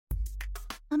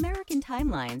American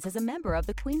Timelines is a member of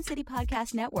the Queen City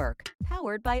Podcast Network,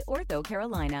 powered by Ortho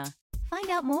Carolina. Find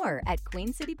out more at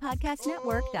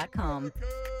queencitypodcastnetwork.com.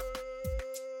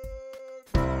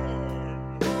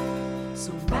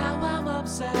 So now I'm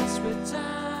obsessed with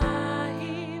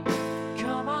time.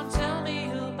 Come on, tell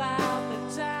me about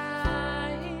the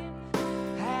time.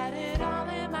 Had it all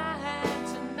in my hand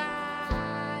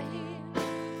tonight.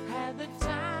 Had the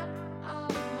time of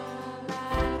my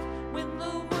life. When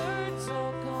the words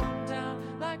all come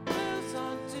down like blues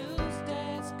on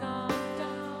Tuesdays come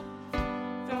down.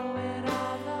 Throw it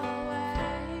all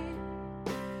away.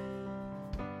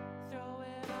 Throw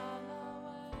it all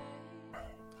away.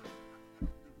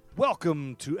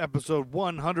 Welcome to episode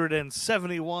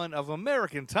 171 of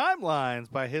American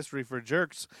Timelines by History for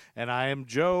Jerks, and I am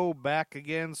Joe, back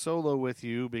again solo with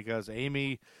you because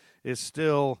Amy is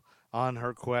still on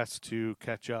her quest to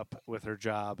catch up with her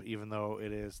job, even though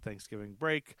it is Thanksgiving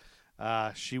break.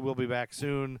 She will be back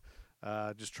soon,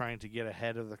 just trying to get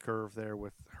ahead of the curve there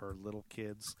with her little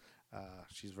kids.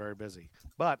 She's very busy.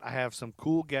 But I have some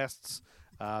cool guests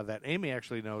that Amy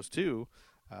actually knows too,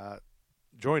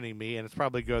 joining me, and it's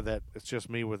probably good that it's just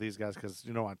me with these guys because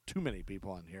you don't want too many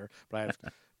people on here. But I have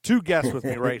two guests with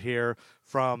me right here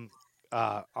from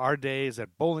our days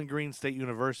at Bowling Green State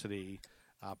University.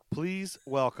 Please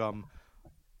welcome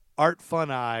Art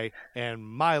Funni and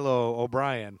Milo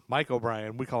O'Brien. Mike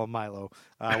O'Brien, we call him Milo.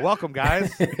 Welcome,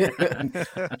 guys.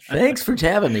 Thanks for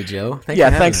having me, Joe.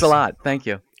 Thanks a lot. Thank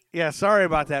you. Yeah, sorry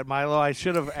about that, Milo. I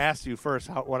should have asked you first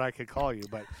what I could call you,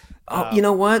 but you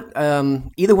know what?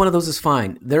 Either one of those is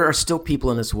fine. There are still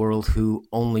people in this world who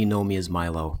only know me as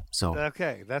Milo. So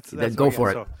okay, that's go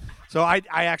for it. So I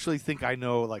actually think I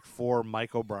know like 4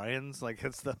 Mike O'Briens. Like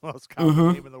it's the most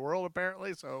common name in the world,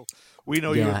 apparently. So we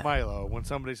know you as Milo. When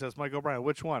somebody says Mike O'Brien,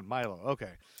 which one? Milo.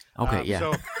 Okay. Okay.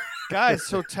 So,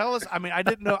 guys, tell us. I mean, I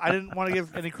didn't want to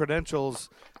give any credentials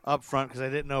up front because I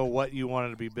didn't know what you wanted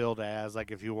to be billed as.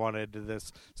 Like if you wanted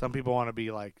this, some people want to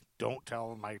be like, don't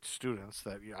tell my students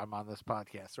that I'm on this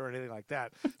podcast or anything like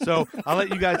that. So I'll let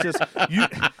you guys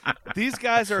these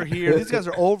guys are here. These guys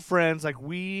are old friends. Like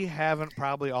we haven't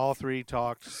probably all three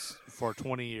talked for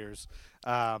 20 years.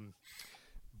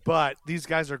 But these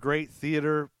guys are great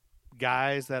theater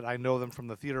guys that I know them from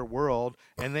the theater world,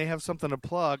 and they have something to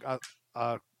plug,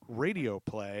 a radio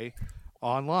play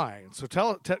online. So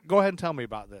go ahead and tell me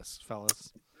about this,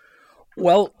 fellas.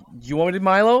 Well, you want me to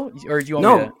Milo, or do you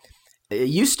want me to?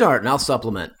 You start, and I'll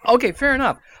supplement. Okay, fair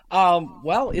enough.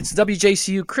 Well, it's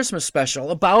WJCU Christmas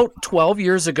special. About 12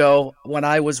 years ago, when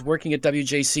I was working at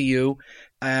WJCU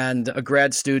and a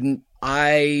grad student,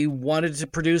 I wanted to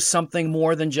produce something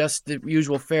more than just the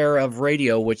usual fare of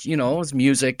radio, which, is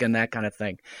music and that kind of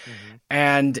thing. Mm-hmm.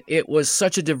 And it was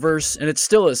such a diverse, and it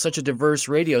still is such a diverse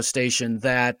radio station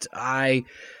that I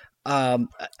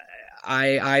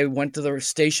went to the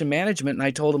station management and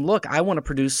I told them, look, I want to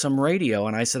produce some radio.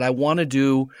 And I said, I want to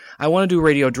do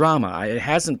radio drama. It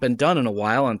hasn't been done in a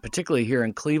while, and particularly here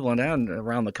in Cleveland and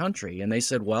around the country. And they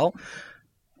said, well,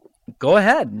 go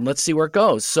ahead and let's see where it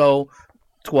goes. So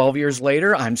 12 years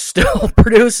later, I'm still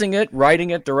producing it, writing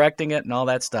it, directing it, and all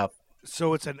that stuff.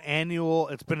 So it's been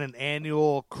an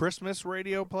annual Christmas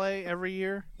radio play every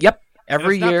year? Yep.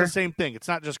 Every year. It's not the same thing. It's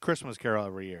not just Christmas Carol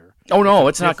every year. Oh, no,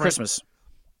 it's not Christmas.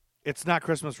 It's not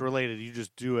Christmas related. You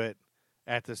just do it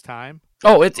at this time?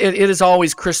 Oh, it is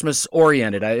always Christmas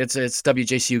oriented. It's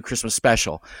WJCU Christmas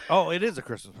special. Oh, it is a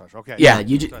Christmas special. Okay. Yeah,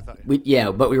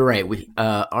 but we were right.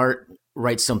 Art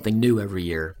writes something new every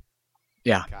year.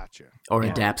 Yeah. Gotcha. Or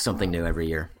adapts something new every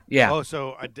year. Yeah. Oh,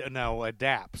 so now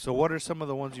adapt. So what are some of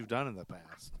the ones you've done in the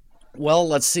past? Well,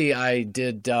 let's see. I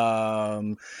did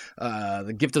The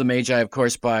Gift of the Magi, of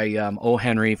course, by O.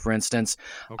 Henry, for instance.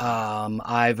 Okay.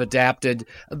 I've adapted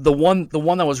the one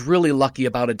that was really lucky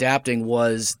about adapting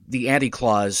was the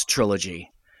Anti-Claus trilogy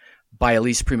by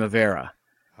Elise Primavera.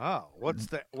 Oh, what is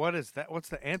that? What's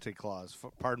the Anti-Claus?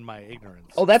 Pardon my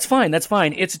ignorance. Oh, that's fine.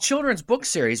 It's a children's book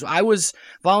series. I was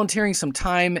volunteering some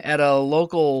time at a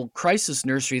local crisis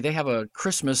nursery. They have a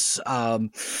Christmas, a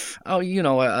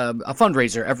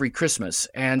fundraiser every Christmas.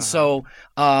 And so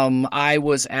I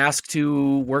was asked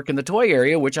to work in the toy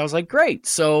area, which I was like, great.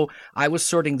 So I was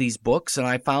sorting these books, and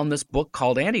I found this book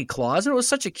called Anti-Claus, and it was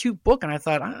such a cute book, and I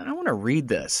thought, I want to read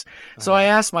this. So I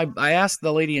asked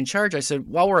the lady in charge, I said,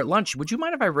 while we're at lunch, would you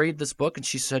mind if I read this book? And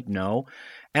she said no,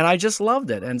 and I just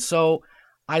loved it. And so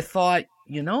I thought,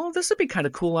 this would be kind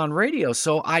of cool on radio.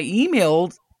 So I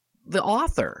emailed the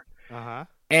author,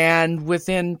 and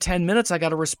within 10 minutes I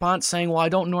got a response saying, well, I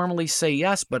don't normally say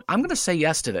yes, but I'm going to say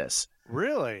yes to this.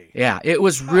 Really? Yeah, it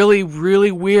was really,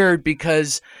 really weird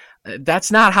because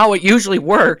That's not how it usually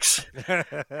works.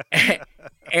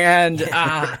 and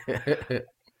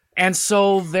and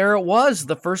so there it was.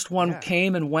 The first one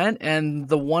came and went, and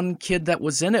the one kid that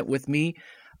was in it with me,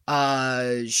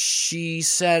 she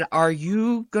said, "Are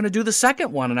you going to do the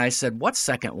second one?" And I said, "What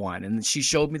second one?" And she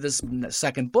showed me this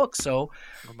second book. So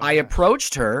I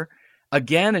approached her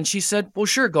again, and she said, "Well,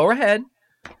 sure, go ahead."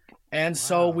 And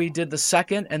so we did the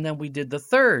second, and then we did the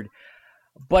third.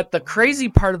 But the crazy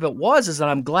part of it is that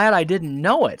I'm glad I didn't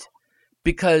know it,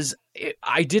 because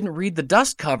I didn't read the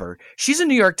dust cover. She's a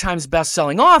New York Times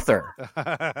best-selling author.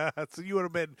 So you would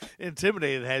have been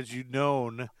intimidated had you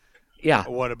known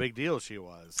what a big deal she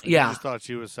was. You just thought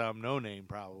she was some no-name,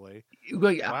 probably.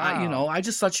 Wow. I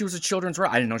just thought she was a children's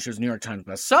writer. I didn't know she was a New York Times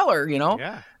bestseller,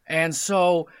 Yeah. And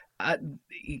so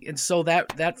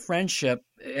that friendship,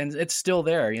 and it's still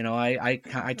there.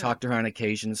 I talk to her on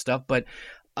occasion and stuff, but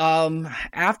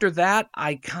after that,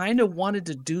 I kind of wanted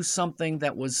to do something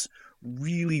that was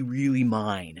really, really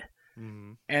mine.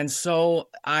 Mm-hmm. And so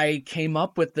I came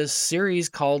up with this series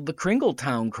called The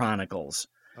Kringletown Chronicles.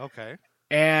 Okay.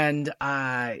 And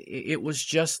it was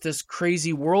just this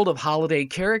crazy world of holiday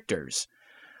characters.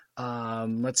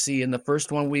 Let's see. In the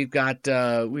first one, we've got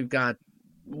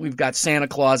Santa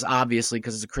Claus, obviously,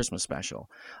 because it's a Christmas special.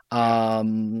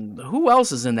 Who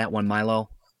else is in that one, Milo?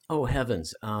 Oh,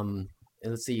 heavens.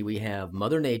 Let's see. We have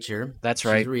Mother Nature. That's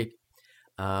right.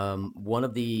 One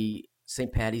of the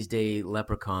St. Patty's Day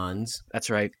leprechauns.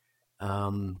 That's right.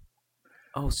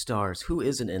 Stars. Who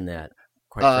isn't in that?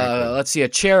 Quite frankly. Let's see. A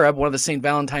cherub, one of the St.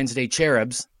 Valentine's Day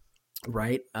cherubs.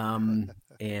 Right. And...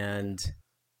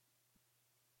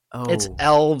 It's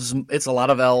elves. It's a lot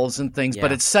of elves and things,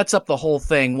 but it sets up the whole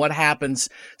thing. What happens?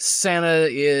 Santa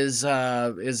is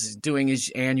doing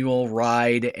his annual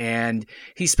ride, and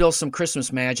he spills some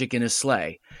Christmas magic in his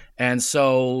sleigh, and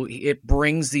so it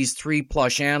brings these 3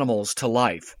 plush animals to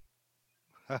life.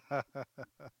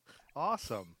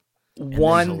 Awesome.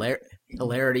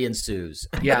 Hilarity ensues.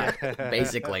 Yeah,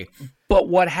 basically. But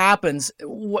what happens?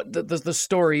 What the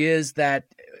story is that.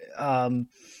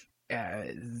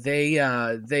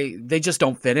 They just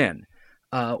don't fit in.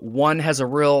 One has a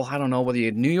real, I don't know whether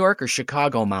you New York or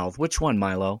Chicago mouth. Which one,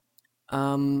 Milo?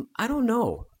 I don't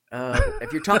know.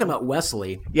 If you're talking about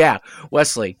Wesley. Yeah,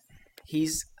 Wesley.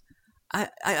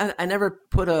 I never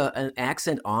put an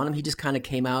accent on him. He just kind of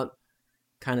came out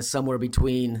kind of somewhere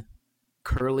between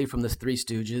Curly from the Three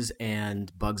Stooges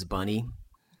and Bugs Bunny.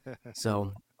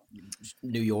 So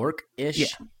New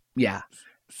York-ish. Yeah.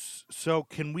 So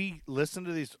can we listen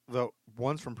to the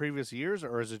ones from previous years,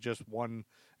 or is it just one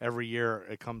every year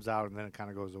it comes out and then it kind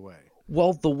of goes away?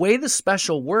 Well, the way the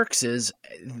special works is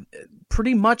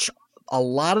pretty much a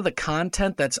lot of the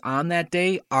content that's on that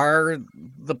day are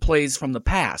the plays from the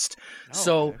past. Oh,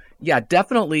 so, okay. Yeah,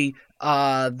 definitely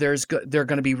they're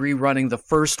going to be rerunning the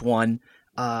first one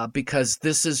because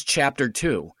this is chapter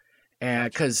 2.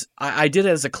 Because I did it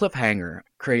as a cliffhanger,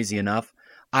 crazy enough.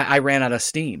 I ran out of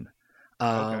steam.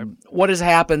 What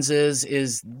happens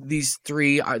is these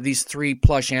three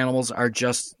plush animals are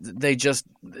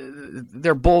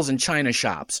they're bulls in china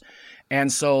shops,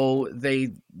 and so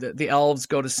the elves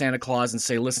go to Santa Claus and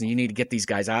say, "Listen, you need to get these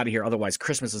guys out of here, otherwise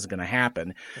Christmas isn't going to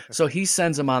happen." So he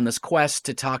sends them on this quest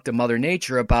to talk to Mother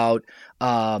Nature about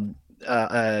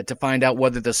to find out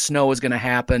whether the snow is going to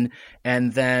happen,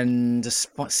 and then to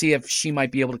see if she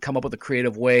might be able to come up with a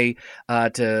creative way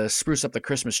to spruce up the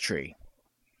Christmas tree.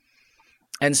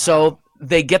 And so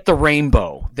they get the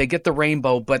rainbow.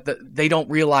 But they don't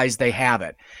realize they have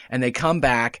it. And they come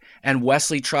back, and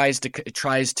Wesley tries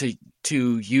to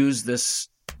use this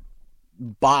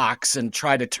box and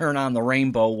try to turn on the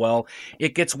rainbow. Well,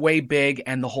 it gets way big,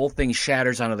 and the whole thing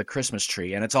shatters onto the Christmas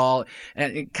tree. And it's all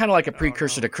kind of like a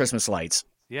precursor to Christmas lights.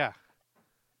 Yeah.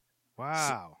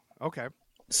 Wow. Okay.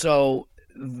 So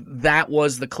that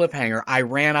was the cliffhanger. I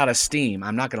ran out of steam.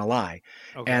 I'm not going to lie.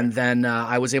 Okay. And then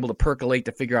I was able to percolate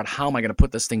to figure out how am I going to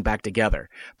put this thing back together.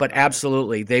 But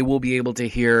absolutely, they will be able to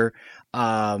hear.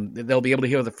 They'll be able to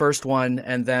hear the first one,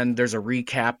 and then there's a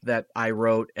recap that I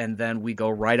wrote, and then we go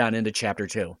right on into chapter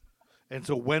 2. And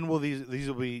so, when will these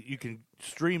will be? You can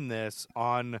stream this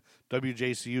on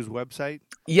WJCU's website.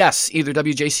 Yes, either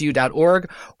WJCU.org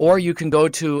or you can go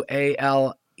to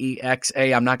ALEXA.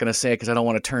 I'm not going to say it because I don't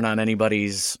want to turn on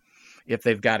anybody's if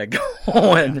they've got it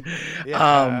going.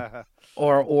 Yeah.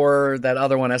 Or that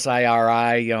other one,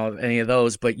 SIRI, any of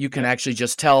those. But you can actually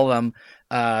just tell them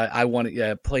I want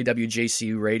to play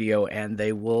WJCU radio, and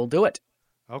they will do it.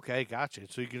 Okay, gotcha.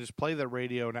 So you can just play the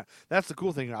radio now. That's the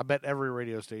cool thing. I bet every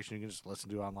radio station you can just listen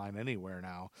to online anywhere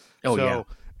now. Oh, yeah.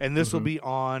 And this will be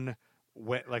on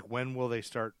when will they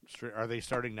start? Are they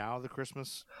starting now? The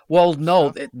Christmas? Well,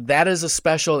 no, stuff? that is a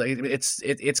special.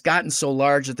 It's gotten so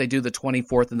large that they do the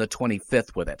 24th and the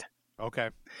 25th with it. Okay.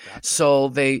 Gotcha.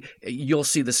 So you'll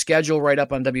see the schedule right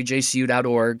up on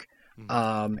WJCU.org.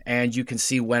 Mhm. And you can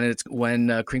see when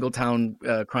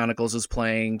Kringletown Chronicles is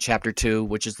playing Chapter 2,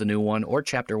 which is the new one, or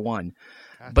Chapter 1.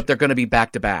 Gotcha. But they're going to be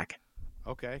back to back.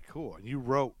 Okay, cool. And you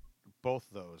wrote both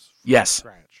of those from Yes.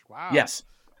 scratch. Wow. Yes.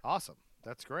 Awesome.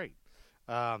 That's great.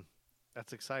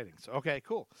 That's exciting. So, okay,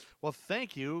 cool. Well,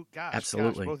 thank you,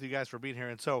 Absolutely. both of you guys for being here.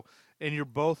 And you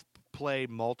both play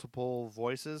multiple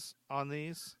voices on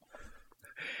these?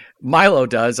 Milo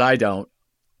does. I don't.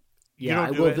 You Yeah, don't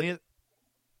I do will. any.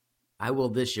 I will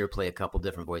this year play a couple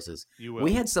different voices. You will.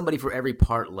 We had somebody for every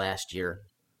part last year,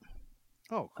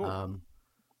 Oh, cool.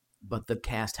 but the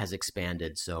cast has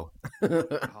expanded. So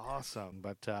Awesome.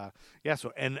 But yeah,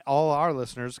 so and all our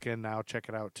listeners can now check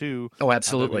it out too. Oh,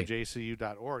 absolutely. On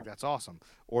WJCU.org. That's awesome.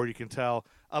 Or you can tell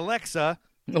Alexa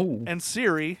Oh. and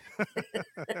Siri,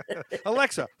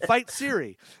 Alexa, fight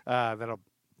Siri. That'll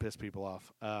piss people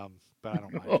off. But I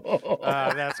don't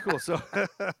mind. That's cool. So,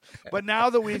 but now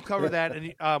that we've covered that,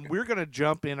 and we're going to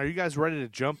jump in. Are you guys ready to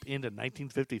jump into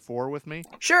 1954 with me?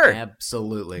 Sure.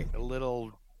 absolutely. A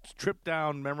little trip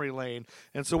down memory lane.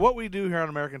 And so what we do here on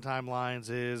American Timelines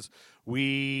is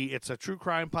it's a true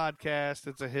crime podcast,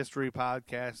 it's a history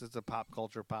podcast, it's a pop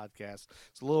culture podcast.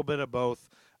 It's a little bit of both.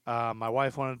 My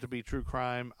wife wanted it to be true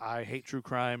crime. I hate true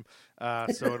crime.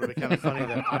 So it'll be kind of funny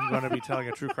that I'm going to be telling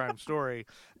a true crime story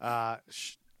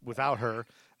without her.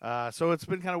 So it's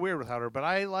been kind of weird without her, but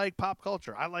I like pop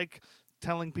culture. I like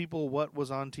telling people what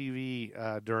was on TV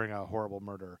during a horrible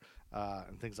murder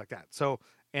and things like that. So,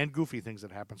 and goofy things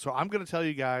that happen. So I'm going to tell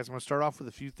you guys, I'm going to start off with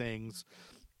a few things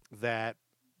that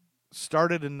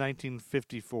started in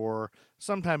 1954,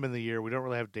 sometime in the year. We don't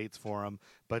really have dates for them,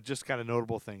 but just kind of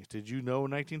notable things. Did you know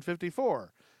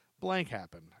 1954 blank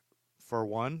happened? For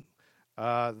one,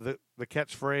 the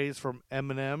catchphrase from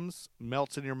M&M's,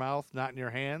 melts in your mouth, not in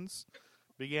your hands,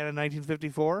 began in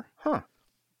 1954. Huh.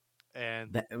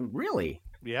 And Really?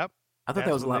 yep. I thought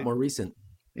that was a lot more recent.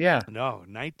 Yeah. No,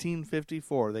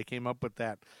 1954. They came up with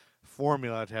that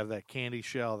formula to have that candy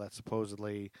shell that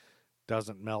supposedly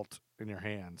doesn't melt in your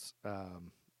hands,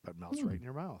 but melts right in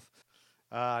your mouth.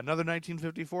 Another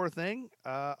 1954 thing,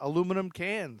 aluminum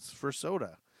cans for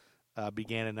soda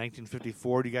began in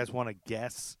 1954. Do you guys want to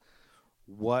guess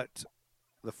what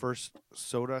the first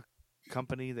soda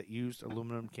company that used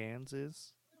aluminum cans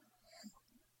is?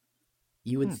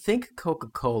 You would think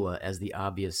Coca-Cola as the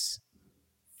obvious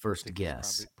first It's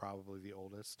guess. probably the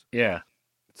oldest. Yeah.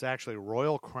 It's actually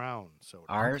Royal Crown soda.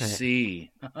 RC.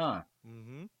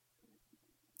 Mm-hmm.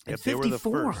 In They were the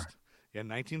 54. first. Yeah,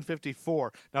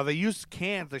 1954. Now they used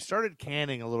cans. They started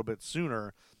canning a little bit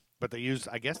sooner, but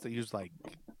I guess they used like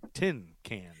tin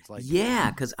cans. Like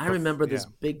Yeah, because I remember this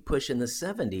yeah. big push in the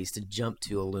 70s to jump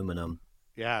to aluminum.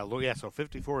 Yeah. So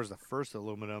 54 is the first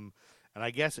aluminum, and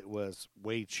I guess it was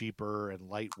way cheaper and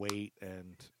lightweight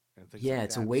and things. Yeah, like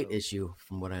it's that. a weight So issue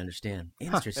from what I understand.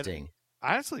 Interesting.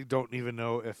 I honestly don't even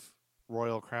know if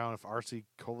Royal Crown, if RC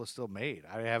Cola still made.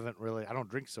 I don't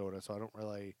drink soda, so I don't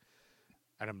really.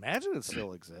 I'd imagine it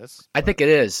still exists. I think it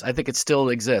is. I think it still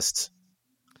exists.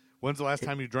 When's the last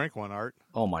time you drank one, Art?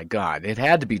 Oh, my God. It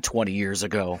had to be 20 years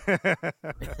ago. Yeah,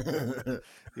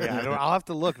 I'll have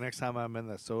to look next time I'm in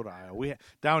the soda aisle.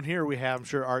 Down here we have. I'm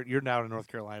sure Art, you're down in North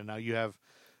Carolina now. You have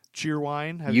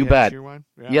Cheerwine. Have You had bet. Cheerwine?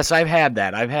 Yeah. Yes, I've had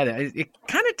that. I've had it. It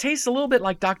kind of tastes a little bit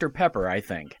like Dr. Pepper, I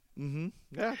think. Mm-hmm.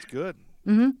 Yeah, it's good.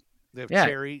 Mm-hmm. They have Yeah.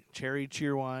 cherry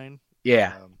Cheerwine.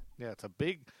 Yeah. Yeah, it's a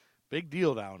big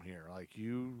deal down here. Like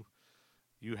you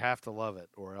have to love it,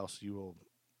 or else you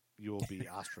will be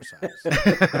ostracized.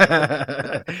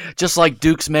 Just like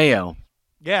Duke's Mayo.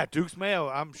 Yeah, Duke's Mayo.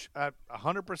 I'm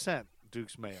 100%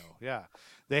 Duke's Mayo. Yeah,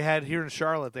 they had here in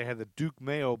Charlotte. They had the Duke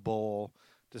Mayo Bowl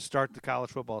to start the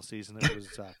college football season. It was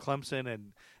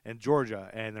Clemson and Georgia,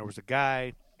 and there was a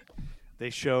guy they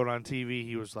showed on TV.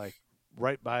 He was like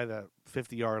right by the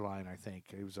 50-yard line, I think.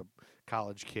 He was a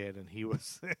college kid, and he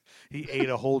ate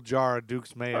a whole jar of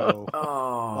Duke's Mayo.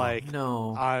 Oh, Like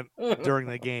no. during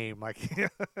the game, like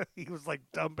he was like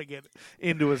dumping it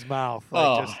into his mouth.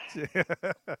 Like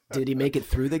Did he make it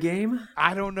through the game?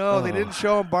 I don't know. They Oh. didn't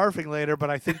show him barfing later, but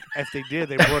I think if they did,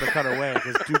 they would have cut away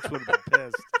because Dukes would have been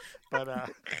pissed. But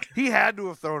he had to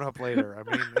have thrown up later. I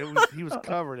mean, he was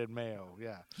covered in mayo.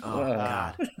 Yeah. Oh,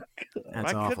 God.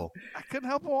 That's awful. I couldn't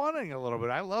help wanting a little bit.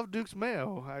 I love Duke's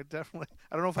Mayo. I don't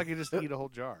know if I could just eat a whole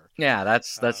jar. Yeah,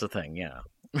 that's the thing. Yeah.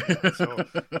 So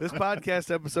this podcast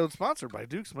episode sponsored by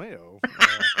Duke's Mayo.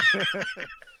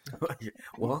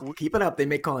 Well, keep it up. They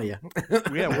may call you.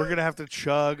 Yeah, we're gonna have to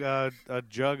chug a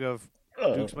jug of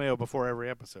Duke's Mayo before every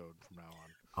episode from now on.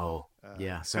 Oh,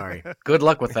 yeah. Sorry. Good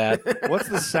luck with that. What's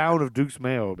the sound of Duke's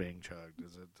Mayo being chugged?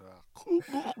 Is it?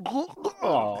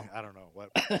 Oh. I don't know.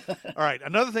 What? All right.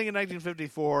 Another thing in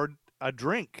 1954, a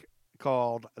drink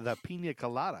called the Pina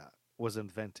Colada was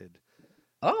invented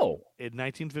Oh. in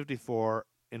 1954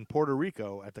 in Puerto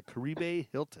Rico at the Caribe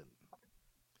Hilton.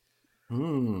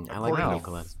 I like pina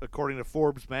colada. According to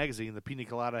Forbes magazine, the Pina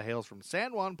Colada hails from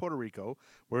San Juan, Puerto Rico,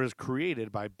 where it was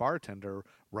created by bartender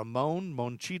Ramon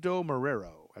Monchito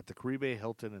Marrero at the Caribe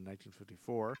Hilton in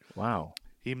 1954. Wow.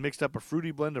 He mixed up a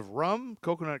fruity blend of rum,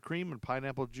 coconut cream, and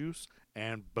pineapple juice,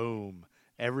 and boom,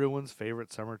 everyone's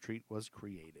favorite summer treat was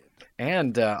created.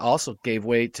 And also gave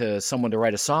way to someone to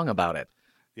write a song about it.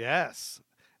 Yes.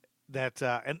 That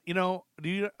and you know,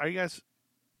 are you guys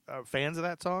fans of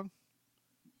that song?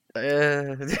 I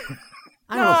don't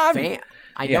know.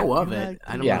 I know of it.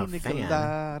 I don't know a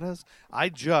fan.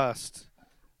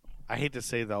 I hate to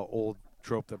say the old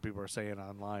trope that people are saying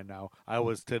online now. I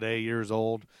was today years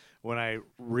old when I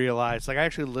realized, like, I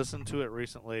actually listened to it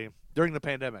recently during the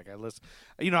pandemic.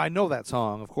 I know that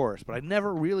song, of course, but I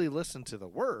never really listened to the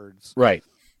words. Right.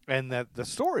 And the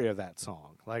story of that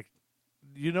song. Like,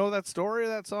 you know that story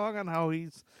of that song on how he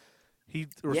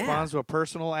responds to a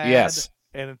personal ad? Yes.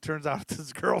 And it turns out it's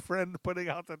his girlfriend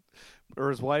or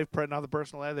his wife putting out the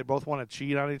personal ad. They both want to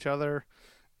cheat on each other,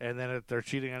 and then they're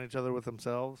cheating on each other with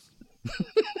themselves.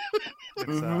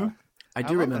 I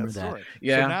do remember that.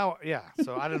 Yeah.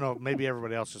 So I don't know. Maybe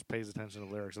everybody else just pays attention to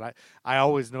the lyrics, and I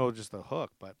always know just the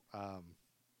hook, but I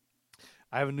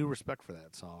have a new respect for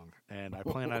that song, and I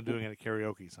plan on doing it at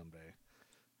karaoke someday.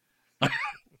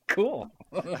 Cool.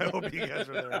 I hope you guys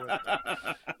are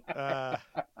there.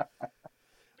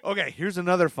 Okay, here's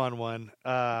another fun one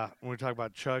when we talk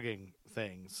about chugging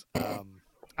things.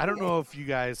 I don't know if you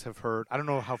guys have heard, I don't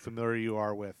know how familiar you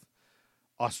are with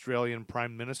Australian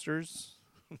prime ministers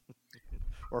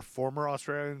or former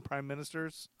Australian prime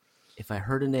ministers. If I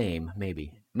heard a name,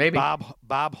 maybe.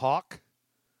 Bob Hawke.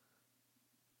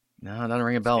 No, it doesn't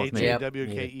ring a bell with me.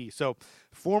 H-A-W-K-E. So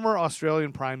former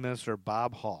Australian Prime Minister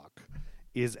Bob Hawke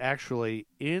is actually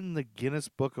in the Guinness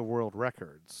Book of World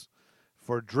Records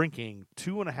for drinking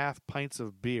 2.5 pints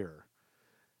of beer.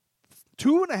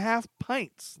 2.5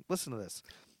 pints. Listen to this.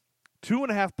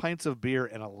 2.5 pints of beer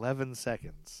in 11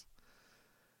 seconds.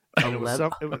 And it was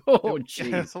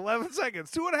jeez. 11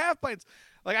 seconds. 2.5 pints.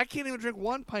 Like, I can't even drink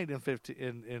 1 pint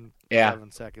in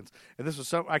 11 seconds. And this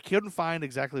was I couldn't find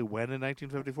exactly when in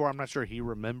 1954. I'm not sure he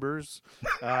remembers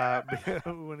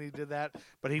when he did that.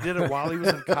 But he did it while he was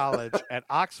in college at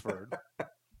Oxford.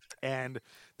 And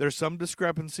there's some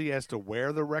discrepancy as to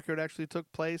where the record actually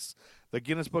took place. The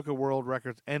Guinness Book of World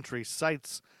Records entry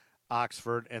cites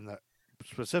Oxford and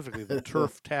specifically the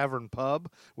Turf Tavern pub,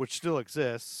 which still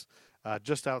exists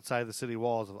just outside the city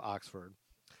walls of Oxford.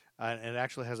 And it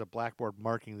actually has a blackboard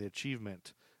marking the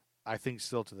achievement, I think,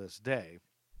 still to this day.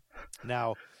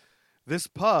 Now, this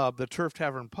pub, the Turf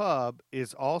Tavern pub,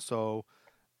 is also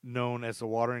known as the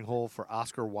watering hole for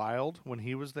Oscar Wilde when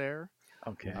he was there.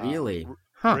 Okay. Really?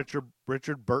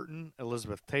 Richard Burton,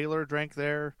 Elizabeth Taylor drank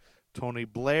there. Tony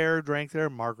Blair drank there.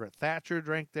 Margaret Thatcher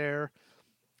drank there.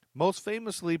 Most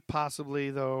famously,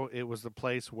 possibly, though, it was the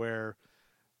place where,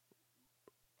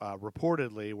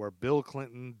 reportedly, where Bill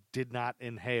Clinton did not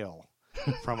inhale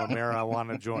from a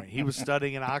marijuana joint. He was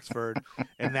studying in Oxford,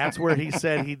 and that's where he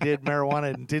said he did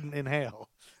marijuana and didn't inhale.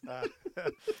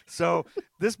 So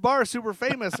this bar is super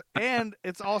famous, and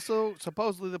it's also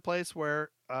supposedly the place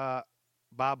where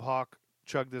Bob Hawke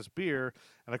chugged this beer.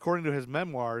 And according to his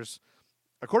memoirs,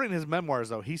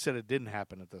 though, he said it didn't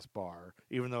happen at this bar,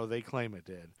 even though they claim it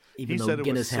did. Even though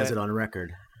Guinness has it on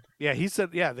record. Yeah, he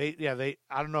said. They.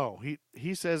 I don't know.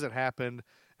 He says it happened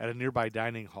at a nearby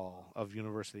dining hall of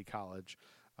University College,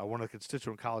 one of the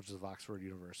constituent colleges of Oxford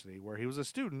University, where he was a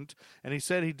student, and he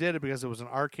said he did it because it was an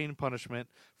arcane punishment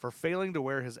for failing to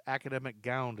wear his academic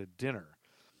gown to dinner.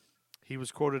 He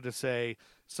was quoted to say,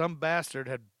 "Some bastard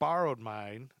had borrowed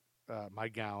my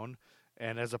gown,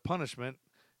 and as a punishment,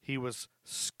 he was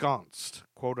sconced,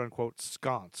 quote unquote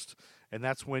sconced." And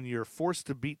that's when you're forced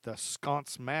to beat the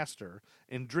sconce master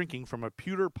in drinking from a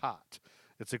pewter pot.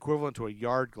 It's equivalent to a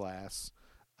yard glass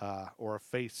or a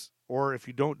face. Or if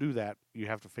you don't do that, you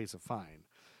have to face a fine.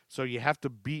 So you have to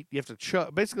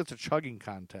chug. Basically, it's a chugging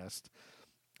contest.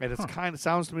 And it's kind of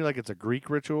sounds to me like it's a Greek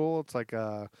ritual. It's like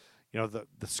the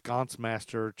sconce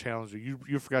master challenged you.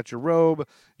 You forgot your robe.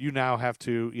 You now have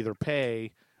to either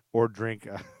pay or drink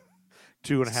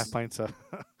 2.5 pints of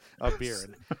beer.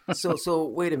 So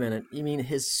wait a minute. You mean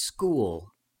his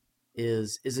school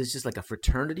is this just like a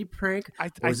fraternity prank,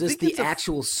 or is this think the it's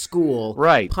actual school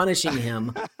Right. punishing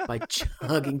him by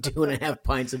chugging 2.5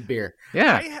 pints of beer?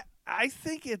 Yeah. I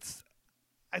think it's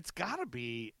got to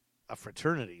be a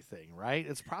fraternity thing, right?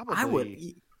 It's probably I would,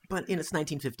 but it's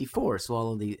 1954, so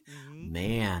all of the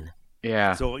man.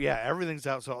 Yeah. So yeah, everything's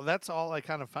out. So that's all I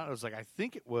kind of found. I was like, I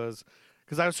think it was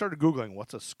because I started googling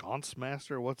what's a sconce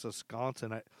master, what's a sconce,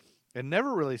 and it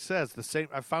never really says the same.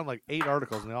 I found like 8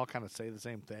 articles and they all kind of say the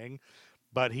same thing,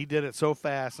 but he did it so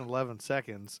fast in 11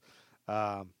 seconds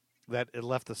that it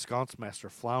left the sconce master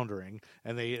floundering,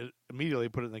 and they immediately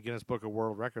put it in the Guinness Book of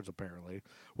World Records apparently.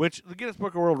 Which the Guinness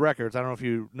Book of World Records, I don't know if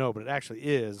you know, but it actually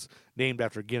is named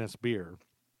after Guinness beer.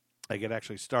 Like it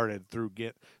actually started through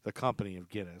the company of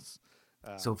Guinness.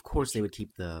 So of course they would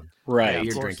keep the Right. beer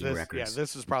Of course, drinking records. Yeah,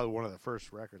 this is probably one of the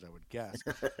first records I would guess.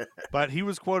 But he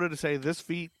was quoted to say, "This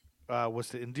feat was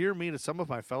to endear me to some of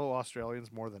my fellow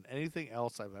Australians more than anything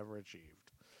else I've ever achieved."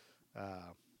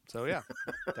 So yeah,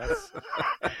 that's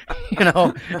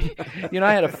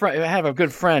I have a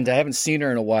good friend. I haven't seen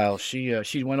her in a while.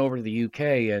 She went over to the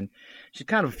UK and she's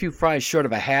kind of a few fries short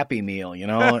of a Happy Meal,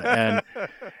 and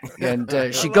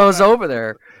she goes over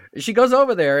there. She goes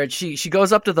over there and she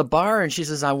goes up to the bar and she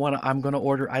says, I'd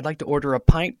like to order a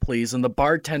pint, please. And the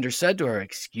bartender said to her,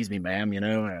 "Excuse me, ma'am,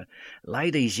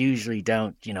 ladies usually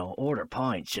don't, order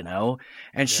pints,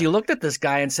 And she looked at this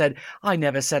guy and said, "I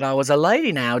never said I was a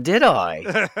lady now, did I?"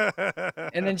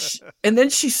 and then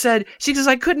she says,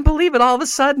 "I couldn't believe it. All of a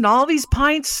sudden, all these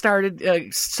pints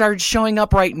started showing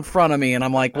up right in front of me." And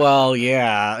I'm like, "Well,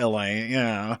 yeah, Elaine,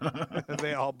 yeah."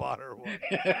 they all bought her one.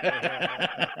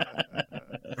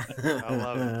 I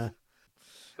love it.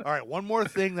 All right, one more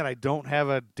thing that I don't have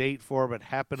a date for, but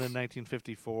happened in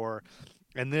 1954,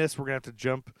 and this we're gonna have to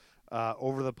jump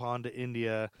over the pond to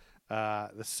India.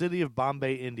 The city of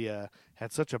Bombay, India,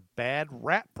 had such a bad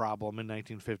rat problem in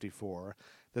 1954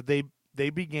 that they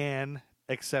began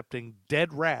accepting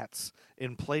dead rats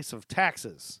in place of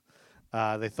taxes.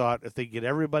 They thought if they get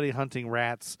everybody hunting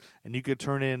rats, and you could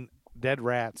turn in dead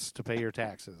rats to pay your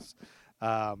taxes.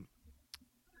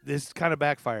 This kind of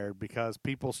backfired because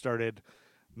people started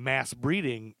mass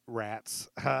breeding rats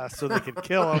so they could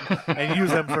kill them and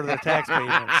use them for their tax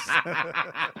payments.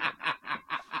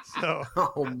 So,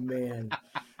 Oh man.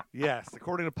 yes,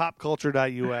 according to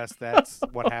popculture.us, that's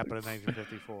what happened in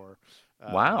 1954.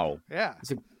 Wow. Yeah.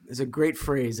 It's a great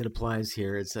phrase that applies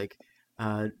here. It's like,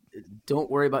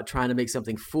 don't worry about trying to make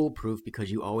something foolproof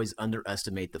because you always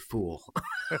underestimate the fool.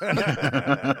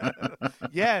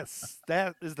 Yes,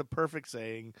 that is the perfect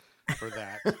saying for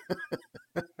that.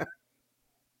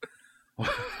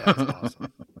 That's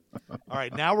awesome. All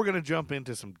right, now we're going to jump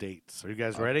into some dates. Are you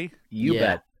guys ready? You Yeah.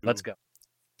 bet. Let's go.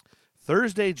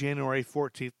 Thursday, January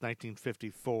 14th,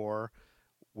 1954,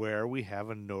 where we have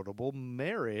a notable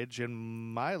marriage. And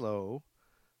Milo,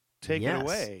 take Yes. it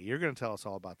away. You're going to tell us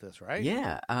all about this, right?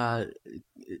 Yeah. I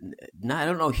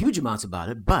don't know huge amounts about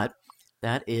it, but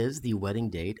that is the wedding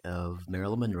date of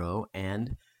Marilyn Monroe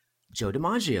and Joe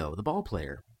DiMaggio, the ball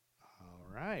player. All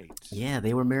right. Yeah,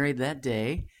 they were married that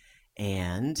day,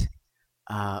 and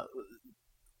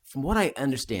from what I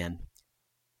understand,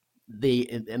 they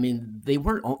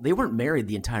weren't married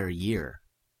the entire year.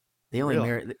 They only Really?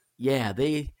 married. Yeah,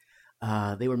 they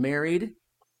were married,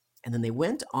 and then they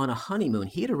went on a honeymoon.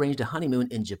 He had arranged a honeymoon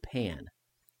in Japan.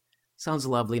 Sounds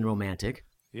lovely and romantic.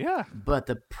 Yeah. But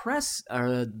the press,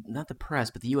 or not the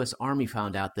press, but the U.S. Army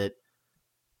found out that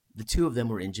the two of them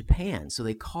were in Japan. So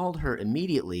they called her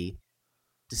immediately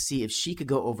to see if she could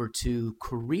go over to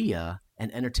Korea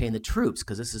and entertain the troops,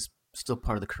 because this is still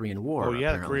part of the Korean War. Oh, yeah,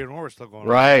 apparently. the Korean War is still going on.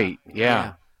 Right.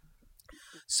 Yeah.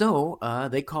 So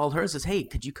they called her and says, "Hey,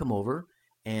 could you come over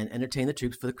and entertain the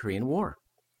troops for the Korean War?"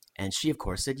 And she, of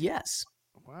course, said yes.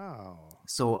 Wow.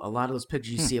 So a lot of those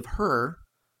pictures you see of her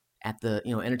at the,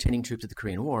 entertaining troops at the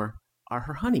Korean War are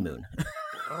her honeymoon.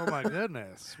 Oh, my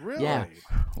goodness. Really? Yeah.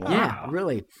 Wow. Yeah,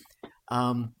 really.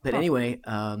 But anyway,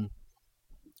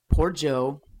 poor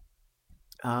Joe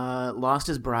lost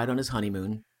his bride on his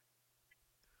honeymoon.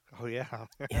 Oh, yeah.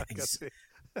 Yeah,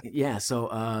 yeah,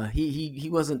 so he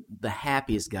wasn't the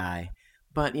happiest guy,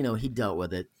 but he dealt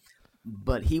with it.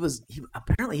 But he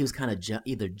apparently he was kind of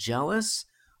either jealous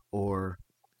or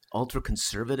ultra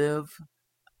conservative,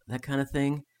 that kind of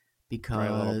thing. Probably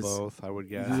a little Because both, I would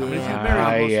guess. Yeah. I mean,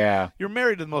 if Yeah. you're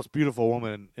married to the most beautiful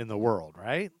woman in the world,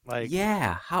 right? Like,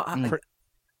 yeah,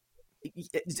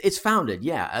 it's founded.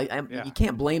 Yeah, Yeah. you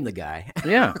can't blame the guy.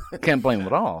 Yeah. Can't blame him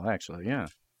at all, actually. Yeah.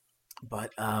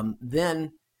 But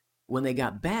then when they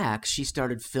got back, she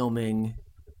started filming,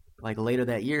 like later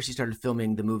that year, she started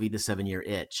filming the movie The 7 Year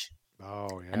Itch.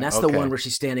 Oh, yeah. And that's the Okay. one where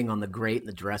she's standing on the grate and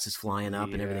the dress is flying up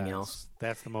and everything Yes. else.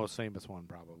 That's the most famous one,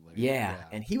 probably. Yeah.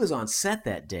 And he was on set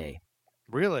that day.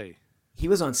 Really? He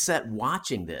was on set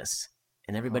watching this,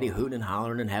 and everybody Oh. hooting and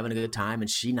hollering and having a good time, and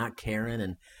she not caring,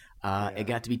 and Yeah. it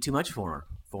got to be too much for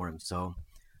him. So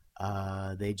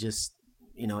they just,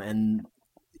 and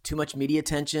too much media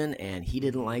attention, and he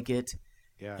didn't like it.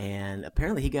 Yeah. And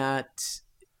apparently he got,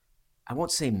 I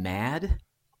won't say mad,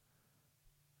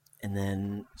 and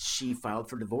then she filed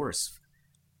for divorce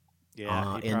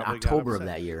Yeah. he in probably got October of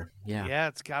upset. that year. Yeah. Yeah,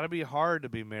 it's got to be hard to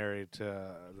be married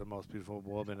to the most beautiful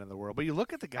woman in the world. But you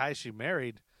look at the guys she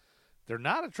married; they're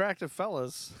not attractive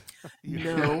fellas.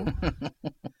 No.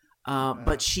 But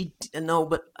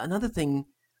But another thing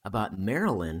about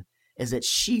Marilyn is that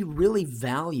she really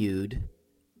valued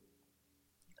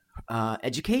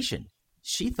education.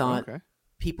 She thought Okay.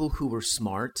 people who were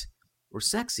smart were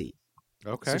sexy.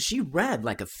 Okay. So she read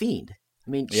like a fiend. I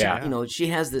mean, Yeah. she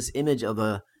has this image of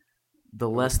the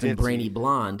less than ditzy. brainy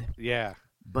blonde, Yeah.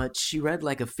 but she read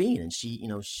like a fiend, and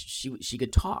she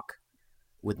could talk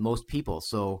with most people.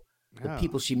 So the Yeah.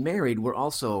 people she married were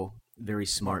also very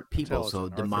smart people. So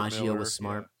Intelligent. Arthur DiMaggio Miller, was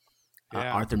smart.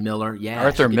 Yeah. Arthur Miller, yeah.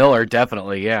 Arthur Miller,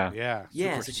 definitely, yeah. Yeah.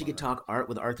 Yeah, super so she could smart. talk art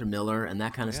with Arthur Miller and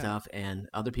that kind of Yeah. stuff, and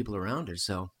other people around her.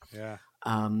 So, Yeah.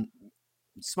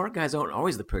 smart guys aren't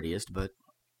always the prettiest, but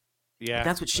Yeah.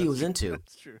 that's what she was true. into.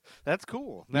 That's true. That's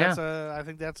cool. Yeah. That's I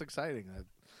think that's exciting.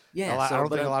 Yeah, I don't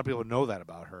but, think a lot of people know that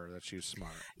about her, that she's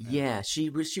smart. Yeah, she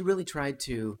really tried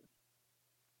to.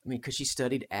 I mean, because she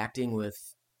studied acting with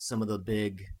some of the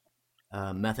big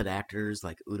method actors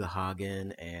like Uta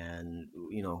Hagen and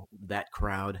that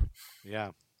crowd.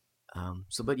 Yeah.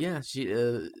 But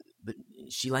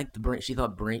she liked the brain. She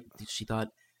thought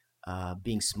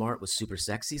being smart was super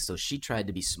sexy, so she tried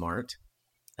to be smart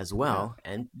as well,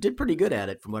 and did pretty good at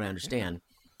it, from what I understand.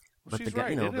 Well, But she's the guy,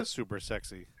 right. It but is super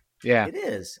sexy. Yeah. it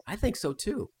is. I think so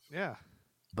too. Yeah.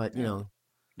 But Yeah.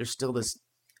 there's still this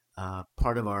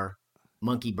part of our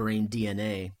monkey brain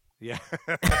DNA. Yeah.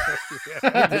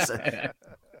 This,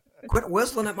 quit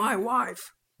whistling at my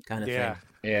wife, kind of Yeah.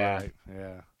 thing. Yeah. Right.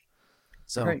 Yeah.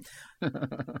 So, Right.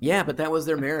 yeah, but that was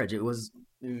their marriage. It was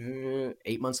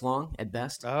 8 months long at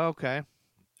best. Oh, okay.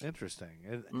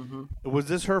 Interesting. Hmm Was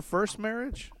this her first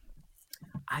marriage?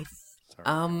 I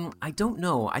Sorry. I don't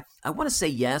know. I want to say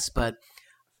yes, but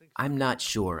I'm not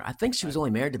sure. I think she was only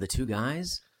married to the two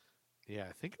guys, Yeah,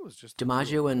 I think it was just the two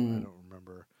DiMaggio of them. and I don't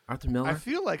remember. Arthur I Miller.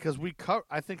 feel like because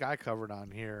I think I covered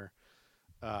on here,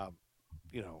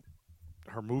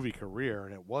 her movie career,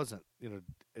 and it wasn't.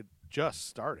 It just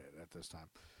started at this time.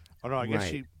 Oh no, I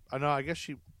guess Right.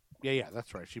 she. Yeah,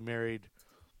 that's right. She married.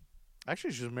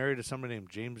 Actually, she was married to somebody named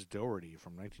James Doherty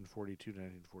from 1942 to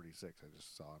 1946. I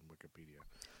just saw on Wikipedia.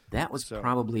 That was So-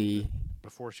 probably,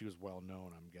 Before she was well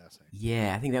known, I'm guessing.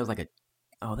 yeah. I think that was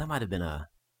that might have been a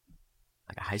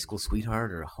high school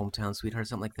sweetheart or a hometown sweetheart,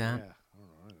 something like that. Yeah, I don't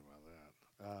know anything about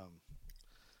that.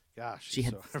 Gosh, She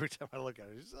had- so every time I look at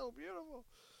her, she's so beautiful.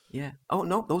 Yeah. Oh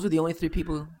no, those are the only three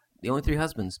people, the only three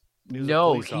husbands. He was a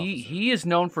No, police officer. he is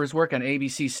known for his work on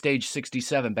ABC's Stage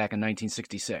 67 back in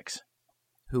 1966.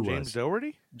 Who James was?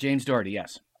 Doherty? James Doherty,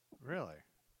 yes. Really?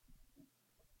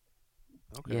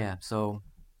 Okay. Yeah. So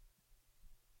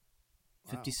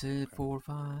Wow, 56, 4,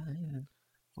 5.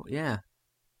 Yeah.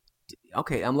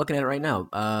 Okay, I'm looking at it right now.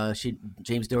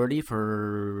 James Doherty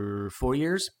for 4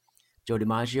 years, Joe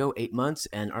DiMaggio 8 months,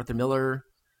 and Arthur Miller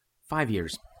 5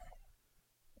 years.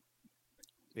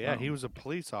 Yeah, he was a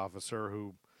police officer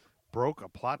who broke a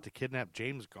plot to kidnap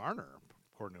James Garner,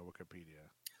 according to Wikipedia.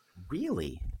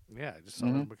 Really? Yeah, I just saw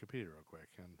it on Wikipedia real quick,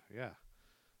 and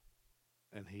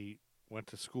and he went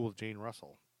to school with Jane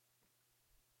Russell.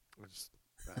 Which,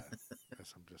 I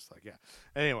guess I'm just like, yeah.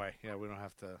 Anyway, yeah, we don't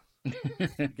have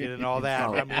to get into all that.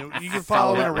 I mean, you can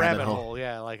follow in a rabbit hole.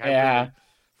 Yeah, like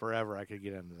forever I could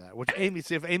get into that. Which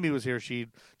if Amy was here,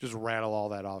 she'd just rattle all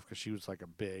that off because she was like a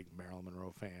big Marilyn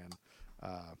Monroe fan.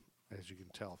 As you can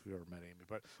tell if you ever met Amy.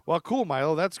 But cool,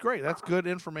 Milo. That's great. That's good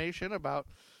information about.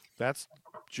 That's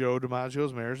Joe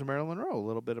DiMaggio's marriage to Marilyn Monroe. A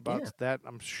little bit about that.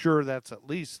 I'm sure that's at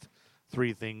least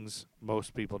 3 things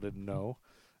most people didn't know.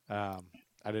 I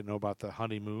didn't know about the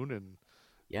honeymoon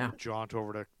and jaunt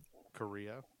over to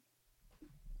Korea.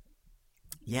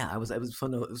 Yeah, it was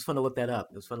fun to look that up.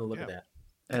 It was fun to look at that.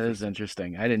 That is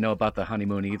interesting. I didn't know about the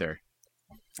honeymoon either.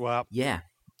 Well, Yeah.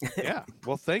 yeah.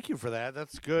 Well, thank you for that.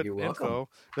 That's good You're info. welcome.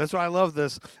 That's why I love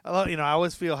this. I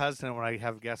always feel hesitant when I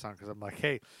have guests on because I'm like,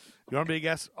 hey, you want to be a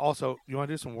guest? Also, you want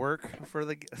to do some work for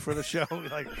the show?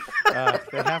 Like,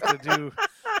 they have to do.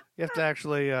 You have to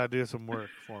actually do some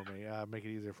work for me, make it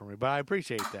easier for me. But I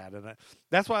appreciate that, and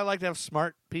that's why I like to have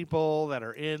smart people that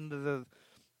are into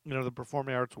the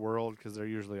performing arts world because they're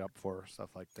usually up for stuff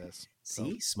like this.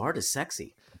 See, smart is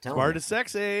sexy. I'm telling Smart you. is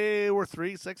sexy. We're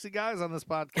three sexy guys on this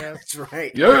podcast. That's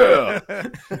right. Yeah.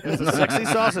 It's a sexy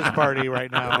sausage party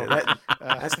right now.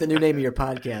 That's the new name of your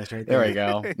podcast, right There there. we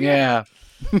go. Yeah.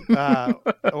 Well,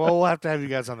 we'll have to have you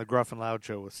guys on the Gruff and Loud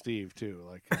show with Steve too.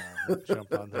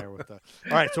 Jump on there with the.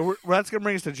 All right, so that's going to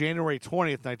bring us to January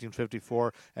 20th,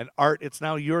 1954. And Art, it's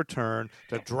now your turn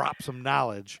to drop some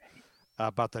knowledge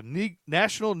about the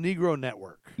National Negro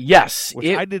Network. Yes.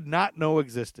 Which I did not know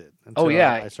existed until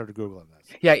I started Googling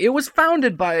this. Yeah, it was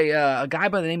founded by a guy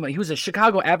by the name of, he was a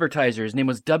Chicago advertiser. His name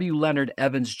was W. Leonard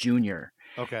Evans Jr.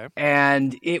 Okay.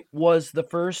 And it was the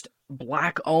first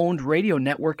black-owned radio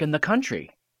network in the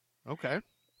country. Okay.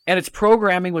 And its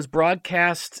programming was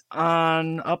broadcast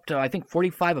on up to, I think,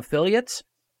 45 affiliates.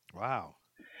 Wow.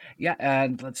 Yeah,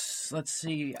 and let's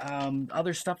see,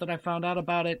 other stuff that I found out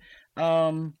about it.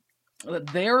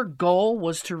 Their goal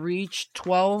was to reach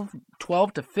 12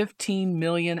 to 15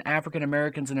 million African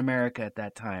Americans in America at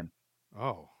that time.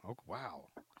 Oh wow.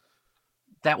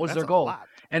 That was That's their a goal. lot.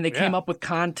 And they came up with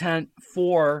content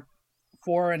for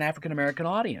an African American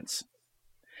audience.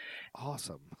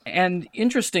 Awesome. And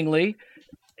interestingly,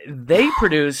 they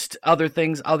produced other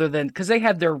things other than, because they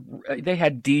had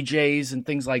DJs and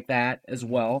things like that as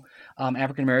well.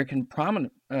 African American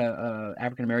prominent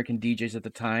African American DJs at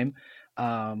the time.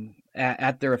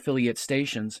 At their affiliate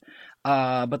stations.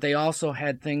 But they also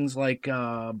had things like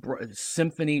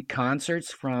symphony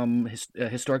concerts from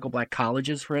historical black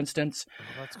colleges, for instance. Oh,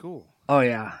 that's cool. Oh,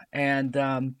 yeah. And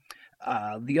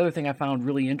the other thing I found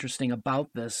really interesting about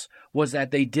this was that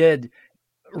they did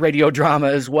radio drama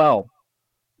as well.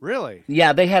 Really?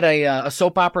 Yeah, they had a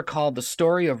soap opera called The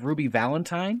Story of Ruby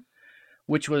Valentine,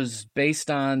 which was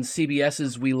based on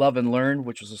CBS's We Love and Learn,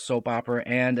 which was a soap opera,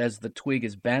 and As the Twig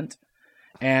is Bent.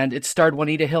 And it starred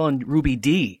Juanita Hill and Ruby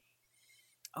Dee.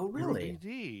 Oh, really? Ruby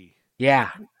Dee. Yeah.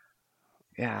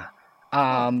 Yeah.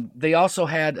 They also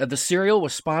had, the cereal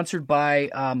was sponsored by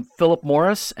Philip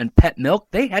Morris and Pet Milk.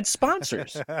 They had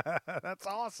sponsors. That's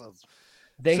awesome.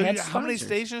 They had How many sponsors.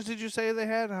 stations did you say they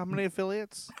had? How many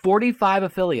affiliates? 45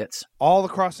 affiliates All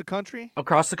across the country?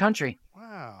 across the country.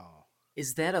 Wow.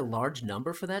 Is that a large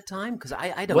number for that time? Because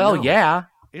I don't Well, know. yeah.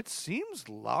 It seems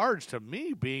large to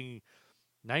me being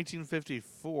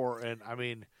 1954. And I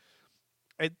mean,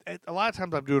 a lot of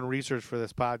times I'm doing research for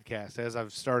this podcast as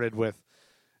I've started with,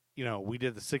 we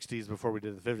did the 60s before we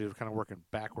did the 50s. We're kind of working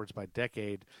backwards by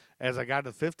decade. As I got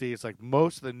to the 50s, it's like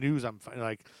most of the news I'm finding,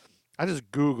 like, I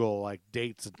just Google like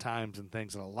dates and times and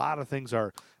things, and a lot of things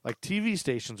are like TV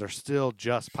stations are still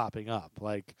just popping up.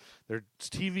 Like their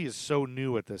TV is so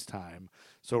new at this time,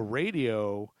 so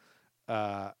radio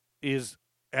is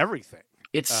everything.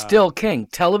 It's still king.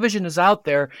 Television is out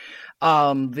there.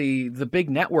 The big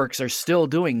networks are still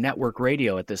doing network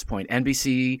radio at this point.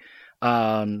 NBC,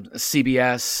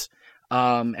 CBS,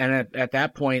 and at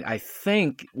that point, I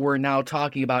think we're now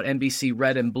talking about NBC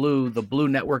Red and Blue. The Blue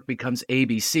Network becomes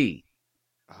ABC.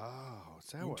 Oh,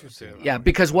 is that what? Interesting. Yeah,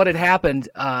 because what had happened,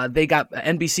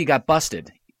 NBC got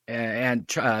busted, and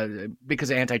because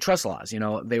of antitrust laws,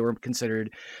 they were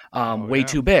considered way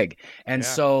too big, and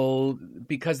so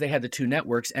because they had the two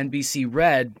networks, NBC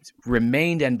Red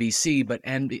remained NBC, but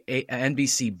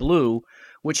NBC Blue,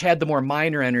 which had the more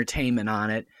minor entertainment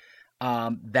on it,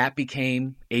 that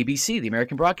became ABC, the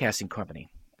American Broadcasting Company.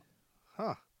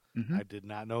 Huh. Mm-hmm. I did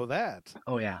not know that.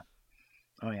 Oh yeah.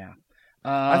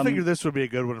 I figured this would be a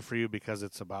good one for you because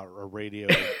it's about a radio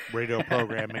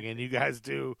programming, and you guys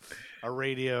do a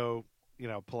radio,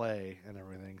 play and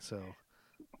everything. So,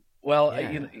 well,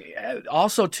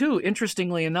 also too,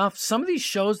 interestingly enough, some of these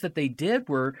shows that they did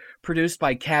were produced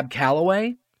by Cab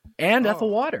Calloway and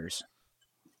Ethel Waters.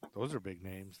 Those are big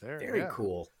names there. Very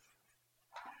cool.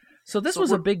 So this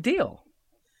was a big deal.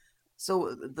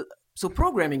 So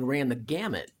programming ran the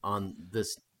gamut on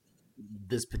this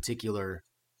particular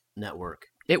network.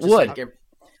 It Just would.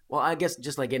 I guess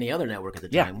just like any other network at the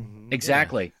Yeah, time.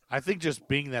 exactly. Yeah. I think just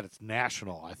being that it's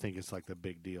national, I think it's like the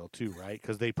big deal too, right?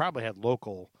 Because they probably had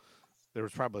there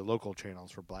was probably local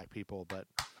channels for black people, but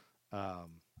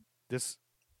this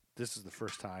is the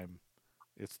first time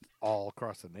it's all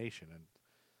across the nation. And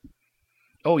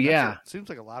oh yeah, seems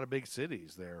like a lot of big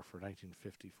cities there for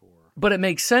 1954. But it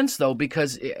makes sense though,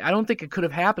 because I don't think it could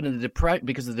have happened in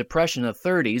because of the Depression of the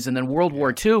 30s, and then World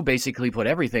War II basically put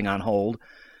everything on hold.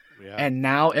 Yeah. And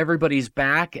now everybody's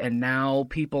back, and now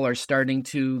people are starting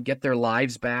to get their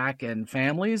lives back and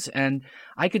families. And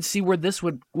I could see where this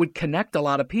would connect a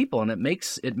lot of people, and it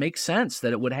makes sense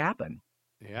that it would happen.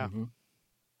 Yeah. Mhm.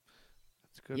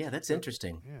 That's good. Yeah, that's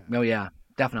interesting. Yeah. Oh yeah,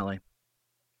 definitely.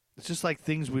 It's just like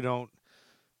things you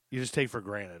just take for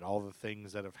granted, all the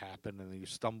things that have happened and that you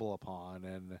stumble upon.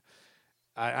 And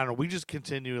I don't know, we just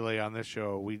continually on this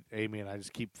show, Amy and I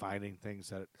just keep finding things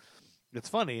that it's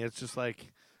funny. It's just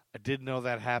like, I didn't know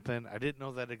that happened. I didn't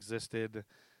know that existed.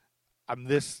 I'm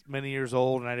this many years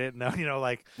old and I didn't know,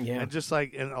 Yeah. and just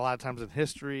like, and a lot of times in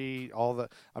history,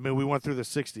 we went through the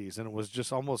 60s and it was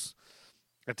just almost,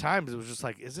 at times it was just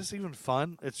like, is this even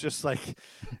fun? It's just like,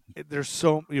 there's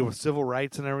so, with civil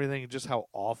rights and everything, just how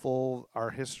awful our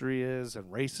history is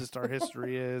and racist our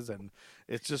history is. And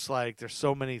it's just like, there's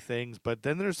so many things, but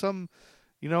then there's some,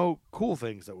 cool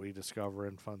things that we discover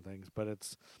and fun things, but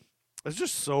it's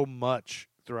just so much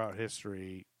throughout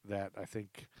history that I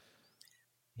think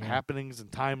happenings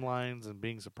and timelines and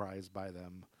being surprised by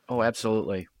them. Oh,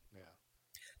 absolutely. Yeah.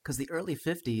 Because the early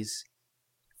 50s,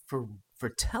 for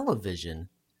television,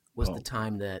 was the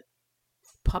time that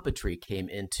puppetry came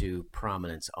into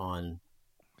prominence on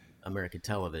American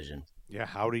television. Yeah,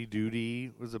 Howdy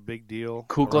Doody was a big deal.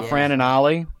 Kukla, Yeah. Fran, and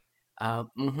Ollie.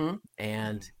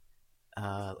 And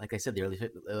like I said, the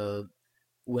early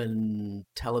when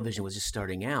television was just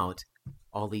starting out,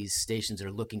 all these stations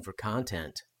are looking for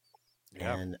content,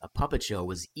 and a puppet show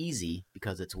was easy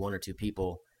because it's one or two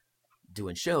people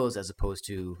doing shows as opposed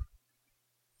to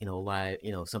live,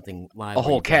 something live. A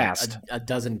whole where you've got cast. a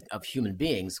dozen of human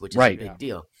beings, which is Right. a big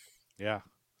deal. Yeah.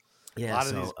 Yeah, A lot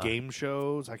of these game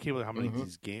shows. I can't believe how many of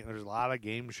these games. There's a lot of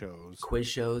game shows. quiz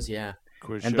shows, yeah.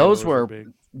 Quiz And shows those are were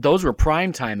big.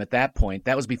 prime time at that point.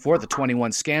 That was before the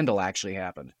 21 scandal actually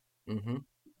happened. Mm-hmm.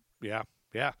 Yeah.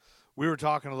 Yeah. We were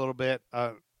talking a little bit,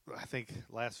 I think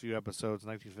last few episodes,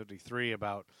 1953,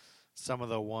 about some of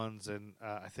the ones, and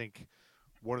I think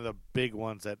one of the big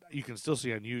ones that you can still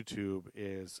see on YouTube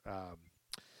is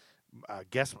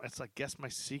Guess My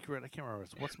Secret. I can't remember.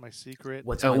 What's My Secret?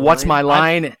 What's My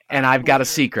line? And I've got a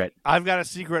secret. I've Got a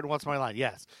Secret and What's My Line?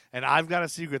 Yes. And I've Got a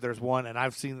Secret. There's one, and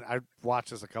I've watched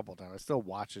this a couple times. I still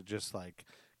watch it just like,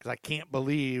 because I can't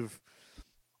believe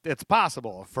it's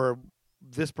possible for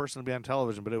this person to be on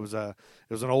television. But it was an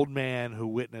old man who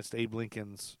witnessed Abe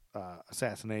Lincoln's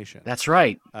assassination. That's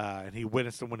right. And he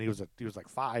witnessed it when he was like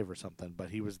 5 or something,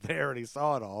 but he was there and he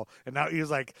saw it all. And now he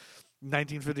was like,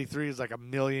 1953 is like a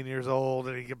million years old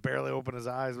and he can barely open his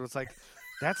eyes. But it's like,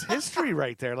 that's history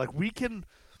right there. Like we can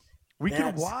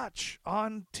watch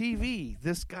on TV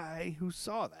this guy who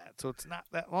saw that. So it's not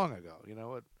that long ago,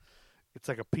 it's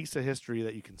like a piece of history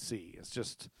that you can see.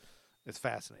 It's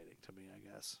fascinating to me,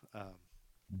 I guess.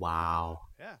 Wow.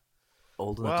 Yeah.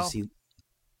 Old enough to see.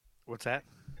 What's that?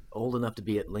 Old enough to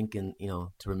be at Lincoln,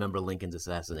 to remember Lincoln's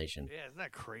assassination. Yeah, isn't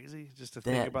that crazy? Just to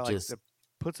think about, like,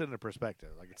 puts it into perspective.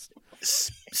 Like it's.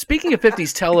 Speaking of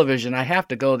 50s television, I have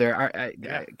to go there.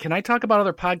 Can I talk about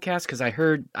other podcasts? Because I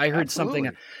heard something.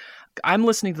 I'm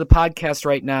listening to the podcast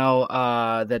right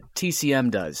now that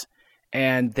TCM does,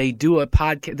 and they do a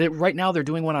podcast. Right now, they're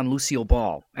doing one on Lucille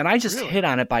Ball, and I just hit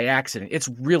on it by accident. It's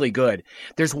really good.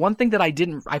 There's one thing that I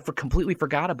completely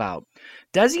forgot about.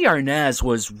 Desi Arnaz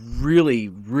was really,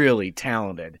 really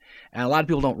talented, and a lot of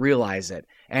people don't realize it.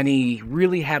 And he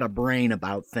really had a brain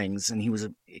about things, and it was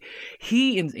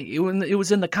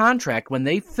in the contract when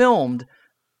they filmed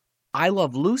I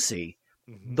Love Lucy.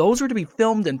 Mm-hmm. Those were to be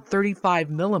filmed in 35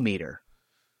 millimeter.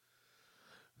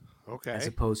 Okay. As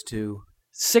opposed to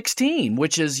 16,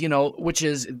 which is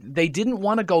they didn't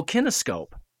want to go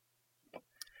kinescope.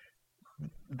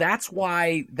 That's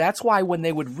why when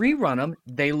they would rerun them,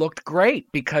 they looked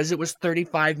great because it was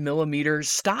 35 millimeter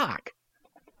stock.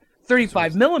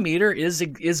 35 millimeter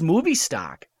is movie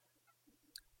stock.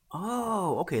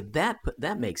 Oh, okay,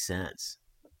 that makes sense.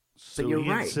 So you're he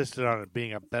right. insisted on it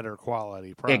being a better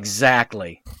quality product.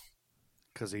 Exactly.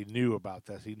 Because he knew about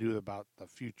this. He knew about the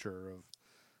future of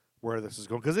where this is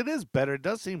going. Because it is better. It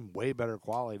does seem way better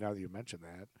quality now that you mention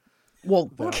that. Well,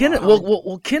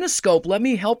 kinescope, let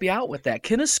me help you out with that.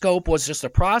 Kinescope was just a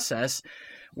process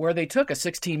where they took a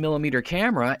 16 millimeter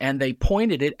camera and they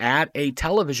pointed it at a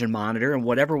television monitor, and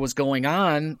whatever was going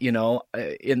on,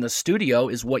 in the studio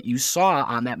is what you saw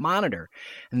on that monitor.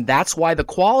 And that's why the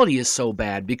quality is so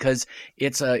bad, because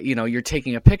it's you're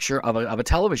taking a picture of a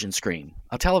television screen,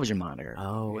 a television monitor.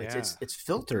 Oh, yeah. it's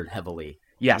filtered heavily.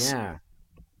 Yes. Yeah.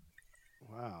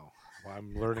 Wow. Well,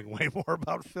 I'm learning way more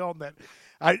about film. That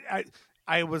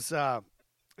I was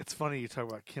It's funny you talk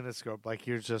about kinescope. Like,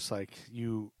 you're just like,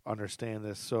 you understand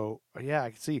this. So, yeah,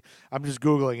 I can see. I'm just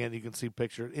Googling it, and you can see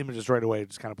images right away.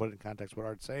 Just kind of put it in context what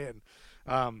Art's saying.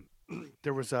 Um,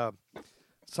 there was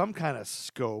some kind of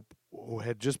scope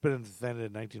had just been invented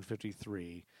in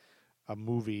 1953. A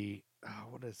movie.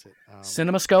 What is it?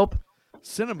 CinemaScope?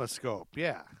 CinemaScope.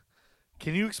 Yeah.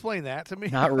 Can you explain that to me?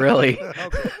 Not really.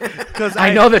 Okay. Because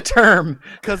I know the term.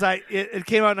 Because it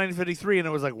came out in 1953, and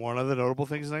it was like one of the notable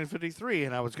things in 1953,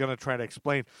 and I was going to try to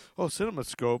explain,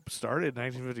 CinemaScope started in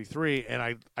 1953, and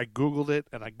I Googled it,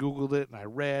 and I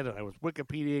read, and I was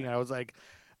Wikipediaing, and I was like,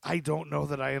 I don't know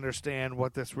that I understand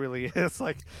what this really is.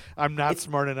 Like, I'm not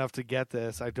smart enough to get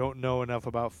this. I don't know enough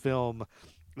about film.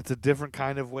 It's a different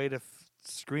kind of way to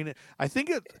screen it. I think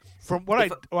it, from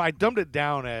what I dumbed it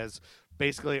down as,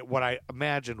 basically what I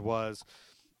imagined was,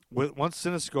 once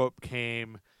CineScope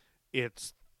came,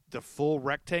 it's the full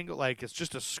rectangle. Like, it's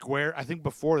just a square. I think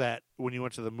before that, when you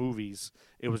went to the movies,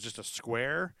 it was just a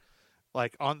square.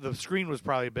 Like, on the screen was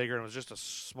probably bigger, and it was just a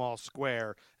small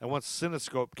square. And once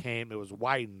CineScope came, it was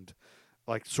widened,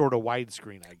 like sort of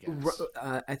widescreen, I guess.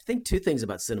 I think two things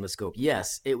about CinemaScope.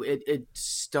 Yes, it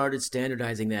started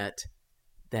standardizing that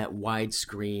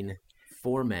widescreen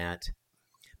format,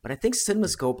 but I think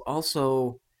CinemaScope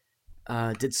also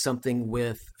did something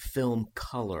with film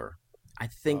color. I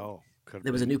think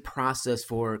there was a new process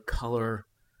for color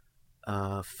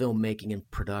filmmaking and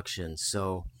production.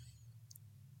 So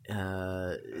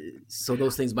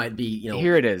those things might be,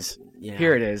 Here it is. Yeah.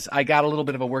 Here it is. I got a little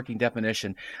bit of a working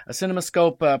definition. A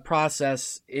CinemaScope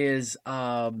process is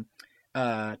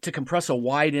to compress a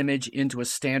wide image into a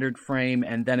standard frame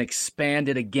and then expand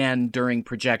it again during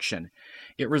projection.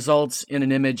 It results in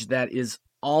an image that is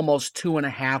almost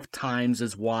 2.5 times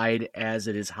as wide as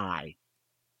it is high.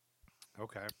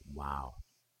 Okay. Wow.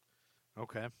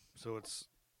 Okay. So it's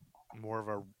more of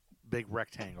a big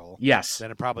rectangle. Yes. Than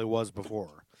it probably was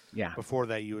before. Yeah. Before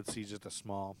that, you would see just a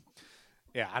small.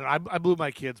 Yeah, I blew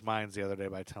my kids' minds the other day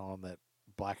by telling them that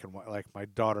black and white. Like, my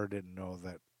daughter didn't know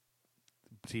that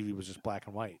TV was just black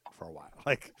and white for a while.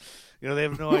 Like, they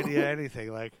have no idea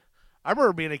anything. Like, I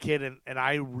remember being a kid, and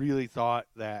I really thought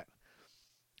that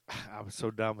I was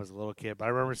so dumb as a little kid. But I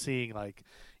remember seeing, like,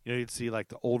 you'd see like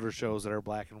the older shows that are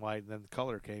black and white, and then the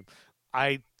color came.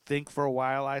 I think for a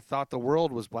while I thought the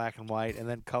world was black and white, and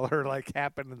then color like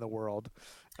happened in the world.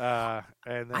 And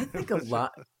then I think a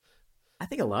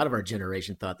lot of our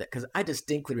generation thought that, because I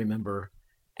distinctly remember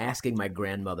asking my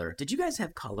grandmother, "Did you guys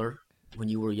have color when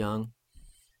you were young?"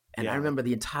 And I remember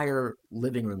the entire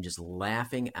living room just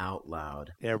laughing out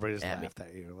loud. Everybody just laughed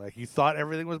at you. Like, you thought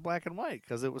everything was black and white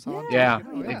because it was on. Yeah,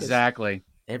 exactly.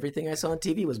 Everything I saw on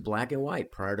TV was black and white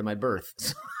prior to my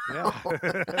birth. Yeah.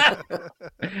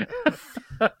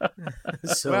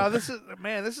 Well, this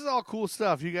is all cool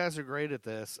stuff. You guys are great at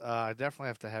this. I definitely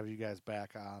have to have you guys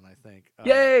back on, I think.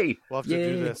 Yay! We'll have to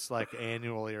do this like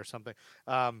annually or something.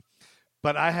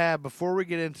 But before we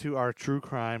get into our true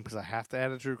crime, because I have to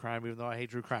add a true crime, even though I hate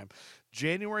true crime,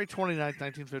 January 29th,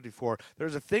 1954,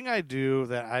 there's a thing I do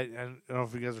that I don't know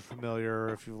if you guys are familiar, or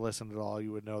if you've listened at all,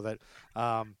 you would know that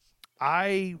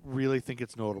I really think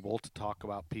it's notable to talk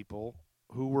about people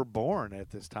who were born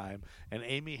at this time, and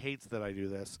Amy hates that I do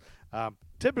this,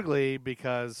 typically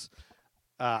because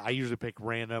I usually pick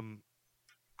random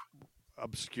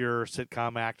obscure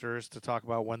sitcom actors to talk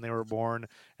about when they were born,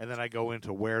 and then I go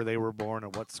into where they were born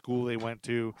and what school they went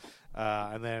to,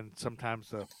 and then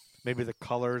sometimes maybe the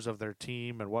colors of their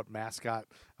team and what mascot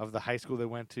of the high school they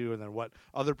went to, and then what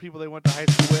other people they went to high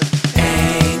school with.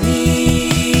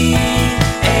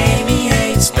 Amy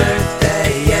hates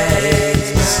birthdays.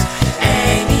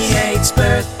 Amy hates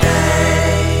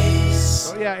birthdays.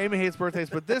 So yeah, Amy hates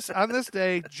birthdays, but on this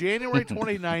day, January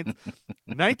 29th,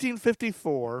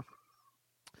 1954,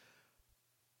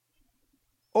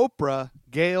 Oprah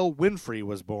Gail Winfrey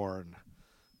was born.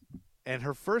 And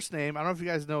her first name, I don't know if you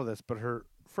guys know this, but her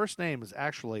first name is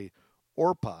actually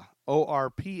Orpah,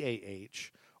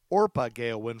 O-R-P-A-H. Orpah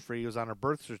Gail Winfrey was on her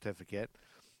birth certificate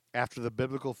after the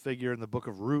biblical figure in the book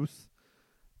of Ruth,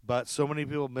 but so many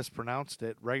people mispronounced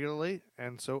it regularly,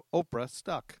 and so Oprah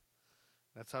stuck.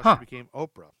 That's how she became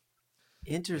Oprah.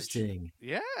 Interesting.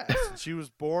 Yes. She was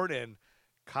born in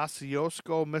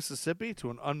Kosciuszko, Mississippi, to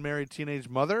an unmarried teenage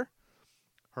mother.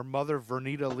 Her mother,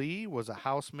 Vernita Lee, was a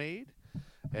housemaid,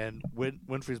 and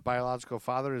Winfrey's biological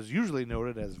father is usually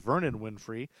noted as Vernon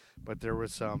Winfrey, but there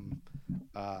was some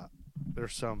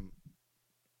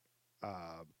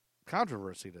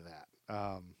controversy to that.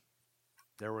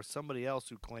 There was somebody else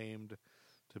who claimed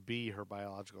to be her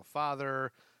biological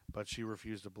father, but she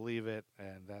refused to believe it,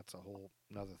 and that's a whole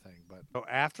another thing. But so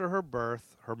after her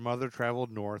birth, her mother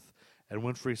traveled north and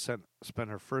Winfrey spent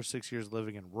her first 6 years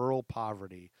living in rural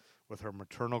poverty with her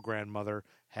maternal grandmother,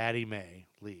 Hattie Mae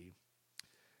Lee.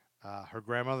 Her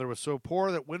grandmother was so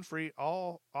poor that Winfrey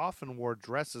often wore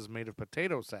dresses made of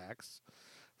potato sacks,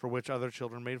 for which other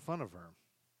children made fun of her.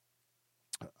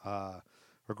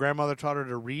 Her grandmother taught her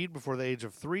to read before the age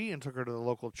of 3 and took her to the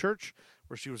local church,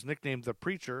 where she was nicknamed the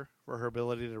preacher for her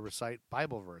ability to recite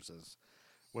Bible verses.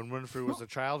 When Winfrey was a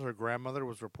child, her grandmother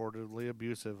was reportedly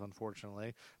abusive,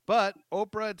 unfortunately. But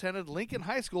Oprah attended Lincoln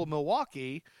High School,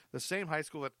 Milwaukee, the same high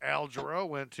school that Al Jarreau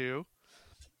went to.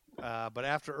 But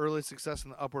after early success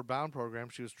in the Upward Bound program,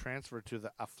 she was transferred to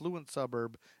the affluent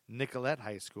suburb Nicollet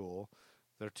High School.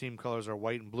 Their team colors are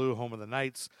white and blue, home of the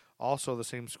Knights, also the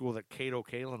same school that Cato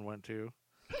Kalin went to.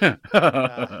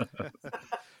 Her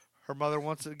mother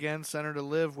once again sent her to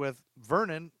live with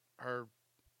Vernon, her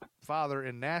father,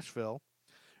 in Nashville.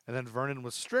 And then Vernon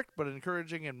was strict but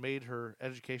encouraging and made her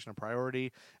education a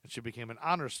priority. And she became an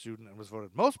honors student and was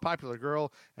voted most popular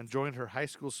girl and joined her high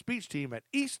school speech team at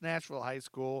East Nashville High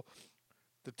School.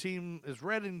 The team is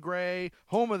red and gray,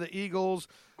 home of the Eagles.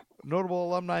 Notable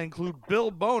alumni include Bill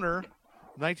Boner,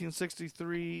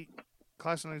 1963,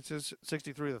 class of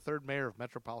 1963, the third mayor of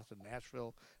metropolitan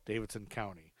Nashville, Davidson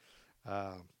County.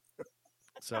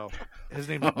 So his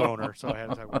name's Boner, so I had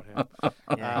to talk about him.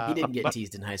 Yeah, he didn't get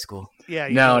teased in high school. Yeah,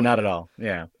 No, not at all.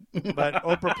 Yeah. But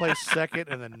Oprah placed second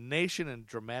in the nation in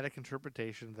dramatic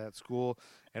interpretation of that school,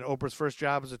 and Oprah's first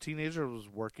job as a teenager was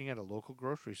working at a local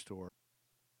grocery store.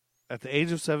 At the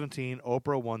age of 17,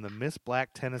 Oprah won the Miss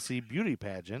Black Tennessee beauty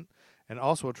pageant and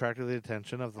also attracted the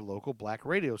attention of the local black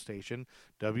radio station,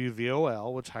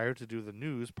 WVOL, which hired to do the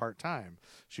news part-time.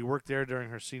 She worked there during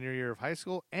her senior year of high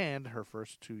school and her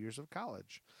first 2 years of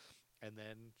college. And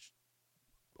then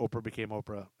Oprah became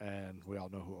Oprah, and we all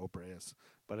know who Oprah is.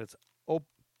 But it's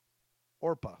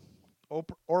Orpah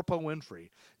Winfrey.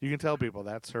 You can tell people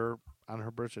that's her on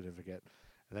her birth certificate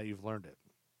and that you've learned it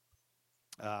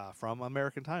from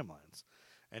American Timelines.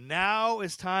 And now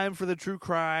it's time for the true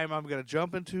crime. I'm going to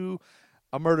jump into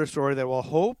a murder story that will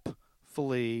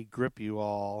hopefully grip you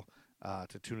all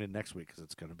to tune in next week because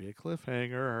it's going to be a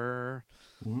cliffhanger.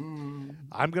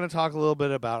 I'm going to talk a little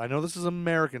bit about, I know this is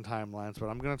American Timelines, but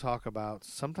I'm going to talk about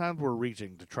sometimes we're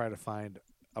reaching to try to find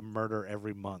a murder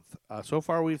every month. So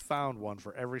far we've found one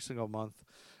for every single month,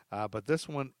 but this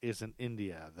one is in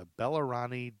India, the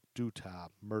Belarani Dutta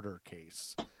murder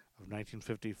case of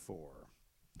 1954.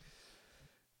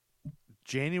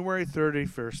 January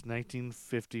 31st,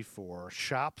 1954,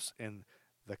 shops in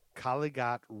the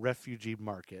Kalighat refugee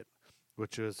market,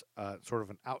 which is sort of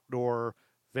an outdoor,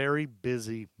 very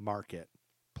busy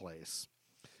marketplace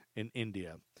in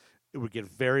India. It would get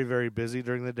very, very busy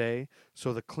during the day,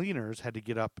 so the cleaners had to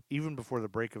get up even before the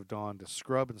break of dawn to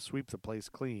scrub and sweep the place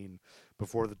clean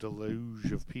before the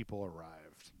deluge of people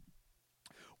arrived.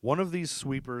 One of these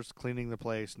sweepers cleaning the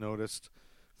place noticed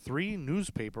 3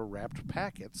 newspaper-wrapped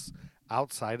packets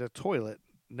outside a toilet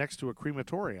next to a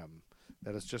crematorium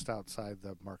that is just outside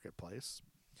the marketplace.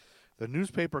 The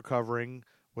newspaper covering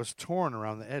was torn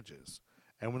around the edges,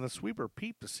 and when the sweeper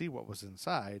peeped to see what was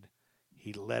inside,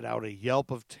 he let out a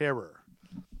yelp of terror.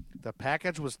 The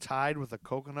package was tied with a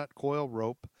coconut coil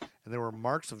rope, and there were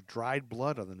marks of dried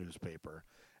blood on the newspaper,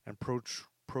 and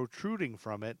protruding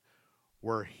from it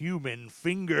were human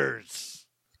fingers.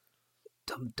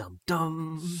 Dum, dum,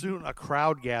 dum. Soon a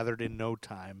crowd gathered in no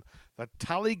time. The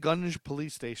Taligunj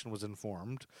police station was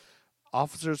informed.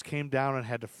 Officers came down and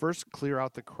had to first clear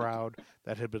out the crowd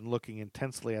that had been looking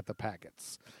intensely at the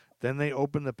packets. Then they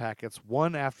opened the packets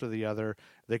one after the other.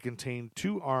 They contained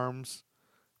 2 arms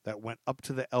that went up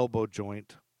to the elbow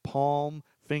joint, palm,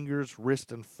 fingers,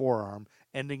 wrist, and forearm,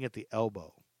 ending at the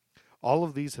elbow. All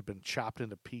of these had been chopped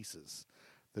into pieces.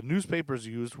 The newspapers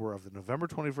used were of the November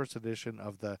 21st edition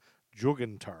of the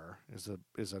Jugantar, is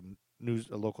a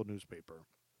local newspaper.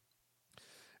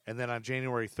 And then on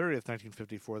January 30th,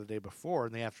 1954, the day before,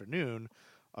 in the afternoon,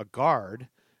 a guard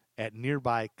at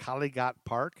nearby Kalighat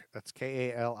Park, that's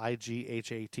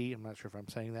Kalighat, I'm not sure if I'm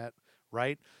saying that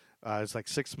right, it's like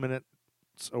 6 minutes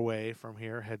away from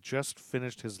here, had just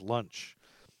finished his lunch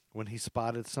when he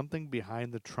spotted something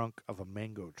behind the trunk of a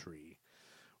mango tree.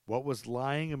 What was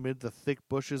lying amid the thick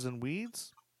bushes and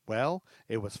weeds? Well,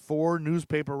 it was 4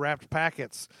 newspaper-wrapped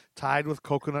packets tied with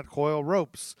coconut coil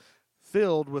ropes.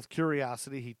 Filled with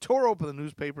curiosity, he tore open the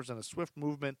newspapers in a swift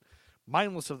movement,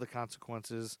 mindless of the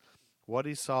consequences. What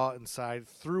he saw inside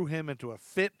threw him into a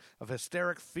fit of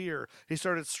hysteric fear. He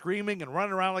started screaming and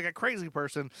running around like a crazy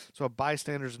person, so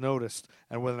bystanders noticed,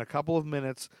 and within a couple of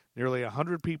minutes, nearly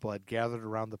 100 people had gathered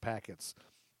around the packets.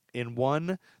 In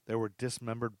one, there were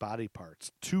dismembered body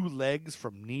parts, 2 legs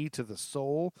from knee to the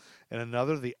sole, and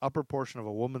another, the upper portion of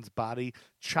a woman's body,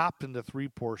 chopped into 3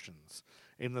 portions.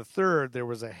 In the third, there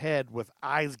was a head with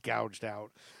eyes gouged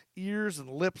out, ears and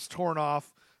lips torn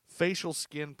off, facial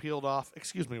skin peeled off.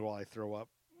 Excuse me while I throw up.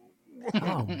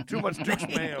 Oh, Too much Duke's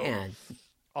mayo. man.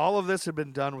 All of this had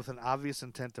been done with an obvious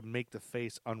intent to make the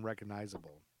face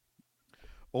unrecognizable.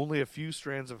 Only a few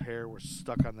strands of hair were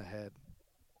stuck on the head.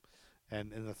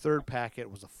 And in the third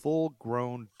packet was a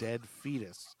full-grown dead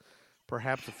fetus,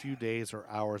 perhaps a few days or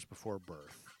hours before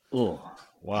birth. Oh,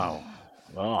 wow.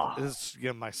 Oh. This is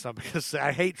getting my stomach because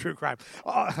I hate true crime.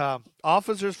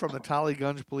 Officers from the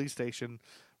Tollygunge police station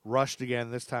rushed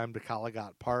again, this time to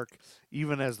Kalagat Park,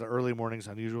 even as the early morning's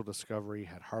unusual discovery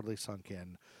had hardly sunk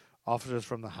in. Officers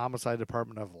from the homicide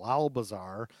department of Lal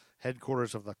Bazar,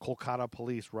 headquarters of the Kolkata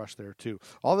police, rushed there too.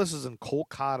 All this is in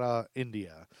Kolkata,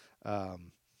 India.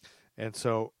 And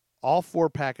so all 4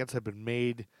 packets have been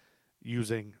made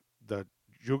using the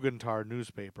Jugantar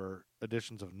newspaper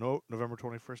editions of November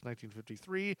 21st,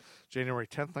 1953, January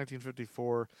 10th,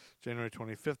 1954, January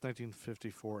 25th,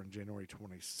 1954, and January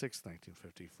 26th,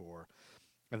 1954.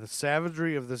 And the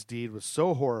savagery of this deed was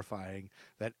so horrifying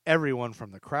that everyone from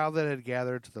the crowd that had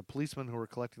gathered to the policemen who were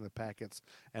collecting the packets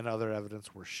and other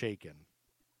evidence were shaken.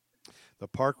 The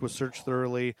park was searched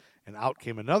thoroughly, and out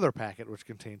came another packet which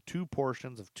contained 2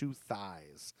 portions of 2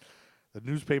 thighs. The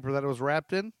newspaper that it was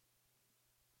wrapped in,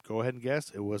 go ahead and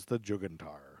guess, it was the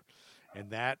Jugantar.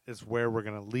 And that is where we're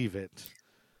going to leave it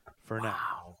for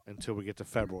now until we get to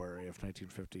February of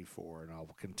 1954, and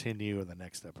I'll continue in the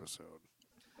next episode.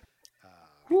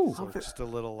 So it's just a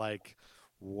little like,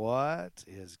 what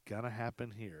is going to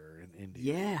happen here in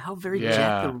India? Yeah, how very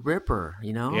Jack the Ripper,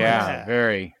 you know? Yeah,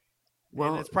 very.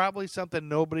 Well, and it's probably something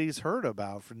nobody's heard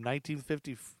about from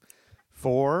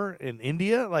 1954 in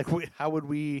India. Like, how would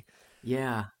we?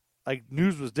 Yeah. Like,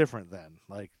 news was different then.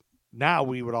 Like, now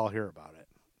we would all hear about it.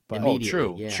 But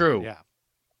true. Yeah.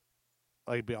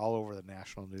 Like, it'd be all over the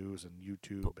national news and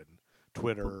YouTube and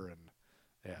Twitter and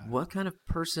What kind of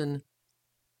person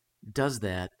does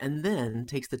that and then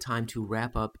takes the time to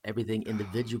wrap up everything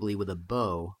individually with a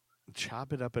bow?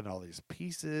 Chop it up in all these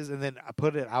pieces and then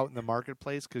put it out in the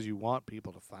marketplace because you want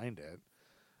people to find it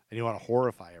and you want to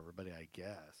horrify everybody, I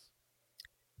guess.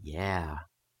 Yeah.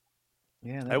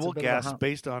 Yeah, I will guess,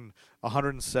 based on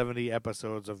 170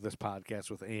 episodes of this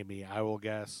podcast with Amy, I will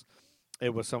guess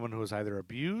it was someone who was either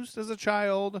abused as a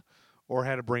child or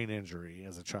had a brain injury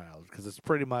as a child, because it's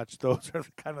pretty much those are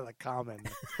kind of the common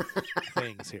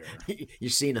things here.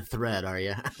 You're seeing a thread, are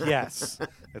you? Yes.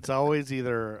 It's always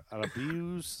either an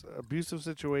abusive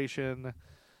situation,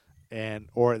 and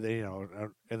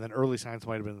then early signs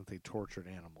might have been that they tortured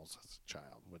animals as a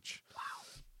child, which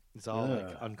is all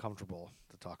like uncomfortable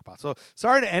to talk about. So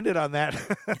sorry to end it on that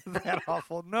that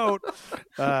awful note,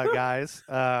 guys.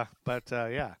 But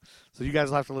so you guys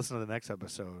will have to listen to the next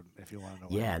episode if you want to know.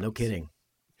 Yeah, no kidding.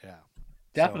 Yeah,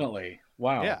 definitely.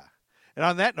 Wow. Yeah, and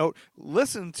on that note,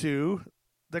 listen to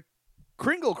the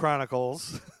Kringle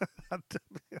Chronicles.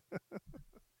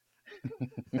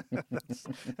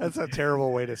 That's a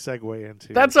terrible way to segue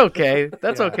into. That's okay.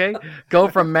 That's okay. Go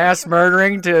from mass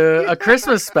murdering to a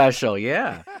Christmas special.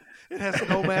 Yeah. It has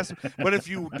no mass. But if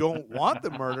you don't want the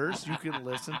murders, you can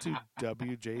listen to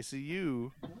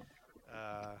WJCU.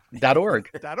 .org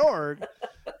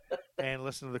and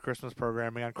listen to the Christmas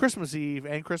programming on Christmas Eve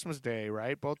and Christmas Day,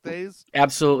 right? Both days?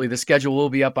 Absolutely. The schedule will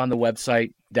be up on the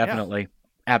website. Definitely. Yeah.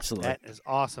 Absolutely. That is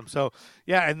awesome. So,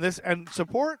 and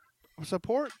support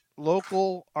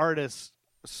local artists,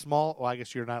 well, I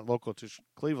guess you're not local to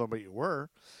Cleveland, but you were,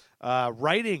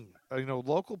 writing,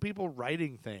 local people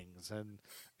writing things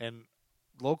and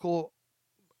local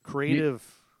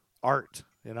creative art,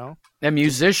 and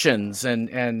musicians and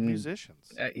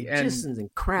musicians and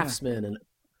craftsmen and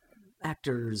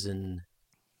actors and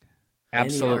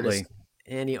absolutely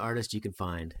any artist you can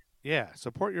find. Yeah,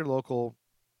 support your local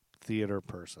theater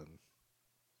person.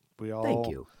 Thank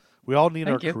you. We all need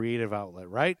our creative outlet,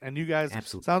 right? And you guys,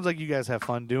 absolutely. Sounds like you guys have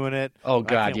fun doing it. Oh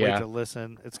God, I can't wait to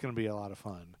listen. It's going to be a lot of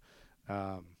fun.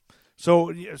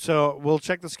 So we'll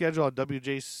check the schedule at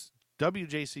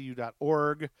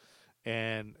WJCU.org,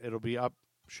 and it'll be up.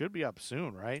 Should be up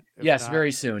soon, right? Yes,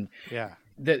 very soon. Yeah.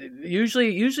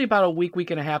 Usually about a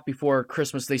week and a half before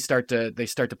Christmas, they start to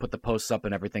put the posts up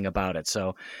and everything about it.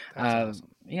 So, awesome.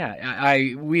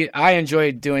 I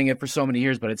enjoyed doing it for so many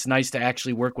years, but it's nice to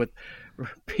actually work with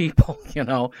people,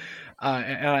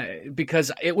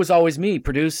 because it was always me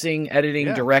producing,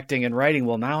 editing, directing, and writing.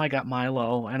 Well, now I got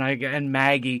Milo and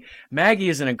Maggie. Maggie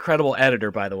is an incredible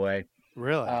editor, by the way.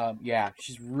 Really? Yeah,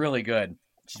 she's really good.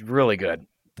 She's really good.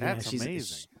 That's she's,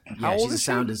 amazing. Yeah, How old she's a is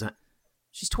sound she? design.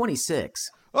 She's 26.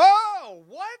 Oh,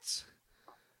 what?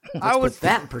 Let's put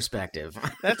that in perspective.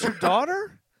 That's your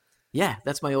daughter? Yeah,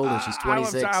 that's my oldest. She's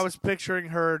 26. I was picturing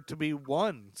her to be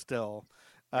 1 still,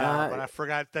 but I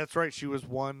forgot. That's right. She was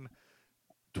 1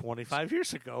 25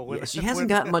 years ago. Yeah, she hasn't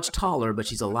gotten much taller, but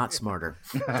she's a lot smarter.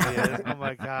 Oh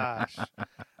my gosh!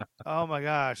 Oh my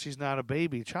gosh! She's not a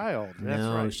baby child. That's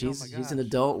No, right. she's an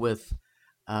adult with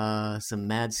some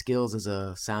mad skills as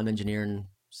a sound engineer and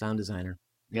sound designer.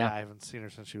 Yeah, I haven't seen her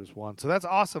since she was 1. So that's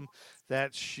awesome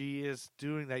that she is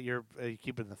doing that. You're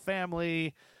keeping the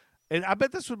family. And I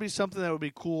bet this would be something that would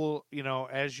be cool,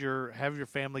 as have your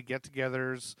family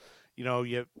get-togethers.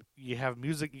 You have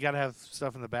music. You got to have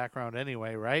stuff in the background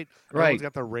anyway, right? Right. Everyone's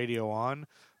got the radio on.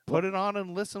 Put it on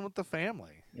and listen with the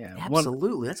family. Yeah,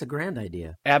 Absolutely. That's a grand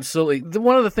idea. Absolutely.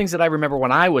 One of the things that I remember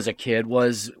when I was a kid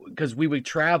was because we would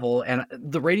travel, and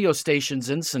the radio stations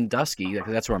in Sandusky,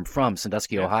 that's where I'm from,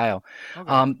 Sandusky, Ohio,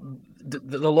 Okay.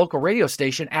 the local radio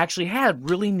station actually had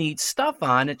really neat stuff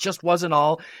on. It just wasn't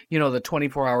all, the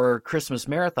 24-hour Christmas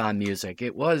marathon music.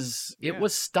 It was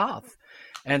stuff.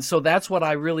 And so that's what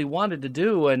I really wanted to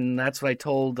do, and that's what I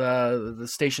told the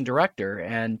station director.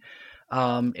 And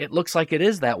it looks like it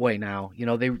is that way now.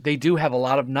 They do have a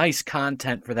lot of nice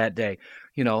content for that day,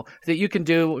 that you can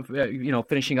do,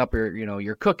 finishing up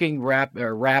your cooking,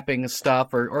 wrapping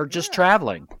stuff, or just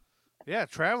traveling. Yeah,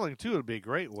 traveling too would be a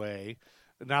great way.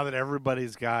 Now that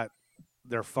everybody's got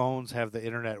their phones, have the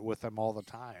internet with them all the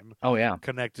time. Oh yeah,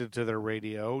 connected to their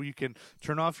radio. You can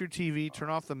turn off your TV,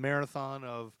 turn off the marathon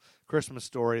of Christmas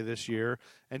Story this year,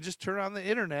 and just turn on the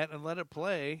internet and let it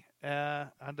play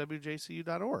on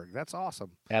WJCU.org. That's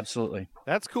awesome. Absolutely.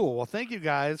 That's cool. Well, thank you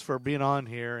guys for being on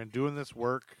here and doing this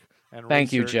work. And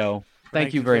thank you, research. Joe.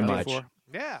 Thank you very much.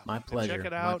 Yeah, My pleasure. Check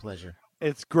it out. My pleasure.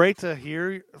 It's great to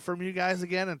hear from you guys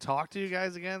again and talk to you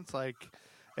guys again. It's like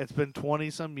it's been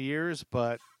 20-some years,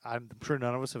 but I'm sure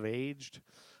none of us have aged.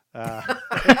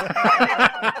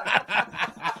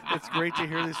 It's great to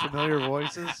hear these familiar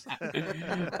voices.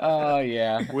 Oh,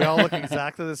 yeah. We all look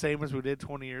exactly the same as we did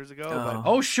 20 years ago. But,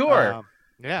 oh, sure.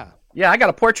 Yeah. Yeah, I got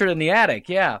a portrait in the attic.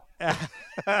 Yeah. All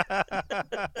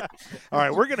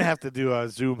right, we're gonna have to do a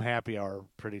Zoom happy hour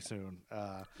pretty soon.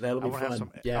 That'll be fun. I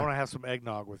want to have some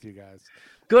eggnog with you guys.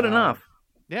 Good enough.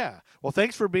 Yeah. Well,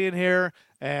 thanks for being here,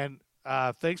 and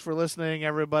thanks for listening,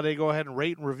 everybody. Go ahead and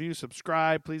rate and review,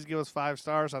 subscribe. Please give us 5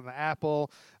 stars on the Apple.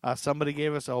 Somebody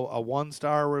gave us a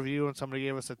 1-star review, and somebody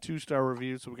gave us a 2-star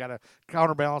review. So we got to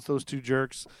counterbalance those 2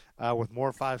 jerks with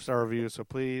more 5-star reviews. So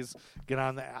please get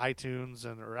on the iTunes,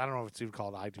 or I don't know if it's even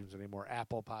called iTunes anymore,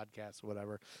 Apple Podcasts,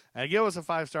 whatever, and give us a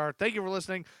 5-star. Thank you for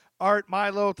listening. Art,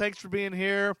 Milo, thanks for being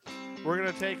here. We're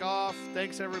going to take off.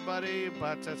 Thanks, everybody.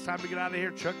 But it's time to get out of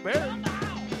here. Chuck Berry.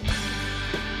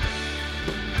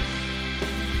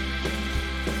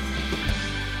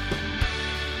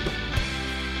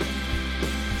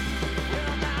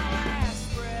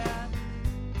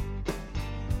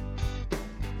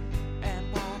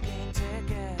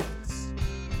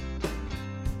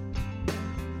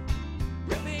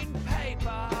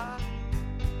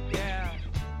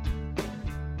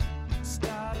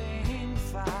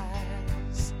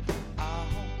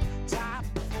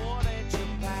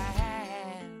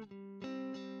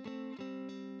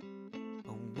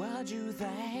 What'd you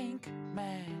think,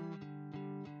 man?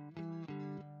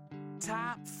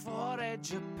 Top 40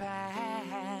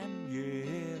 Japan,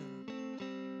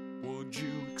 yeah. Would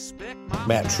you expect my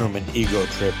Matt Truman Ego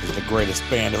Trip is the greatest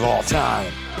band of all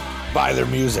time. Buy their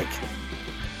music.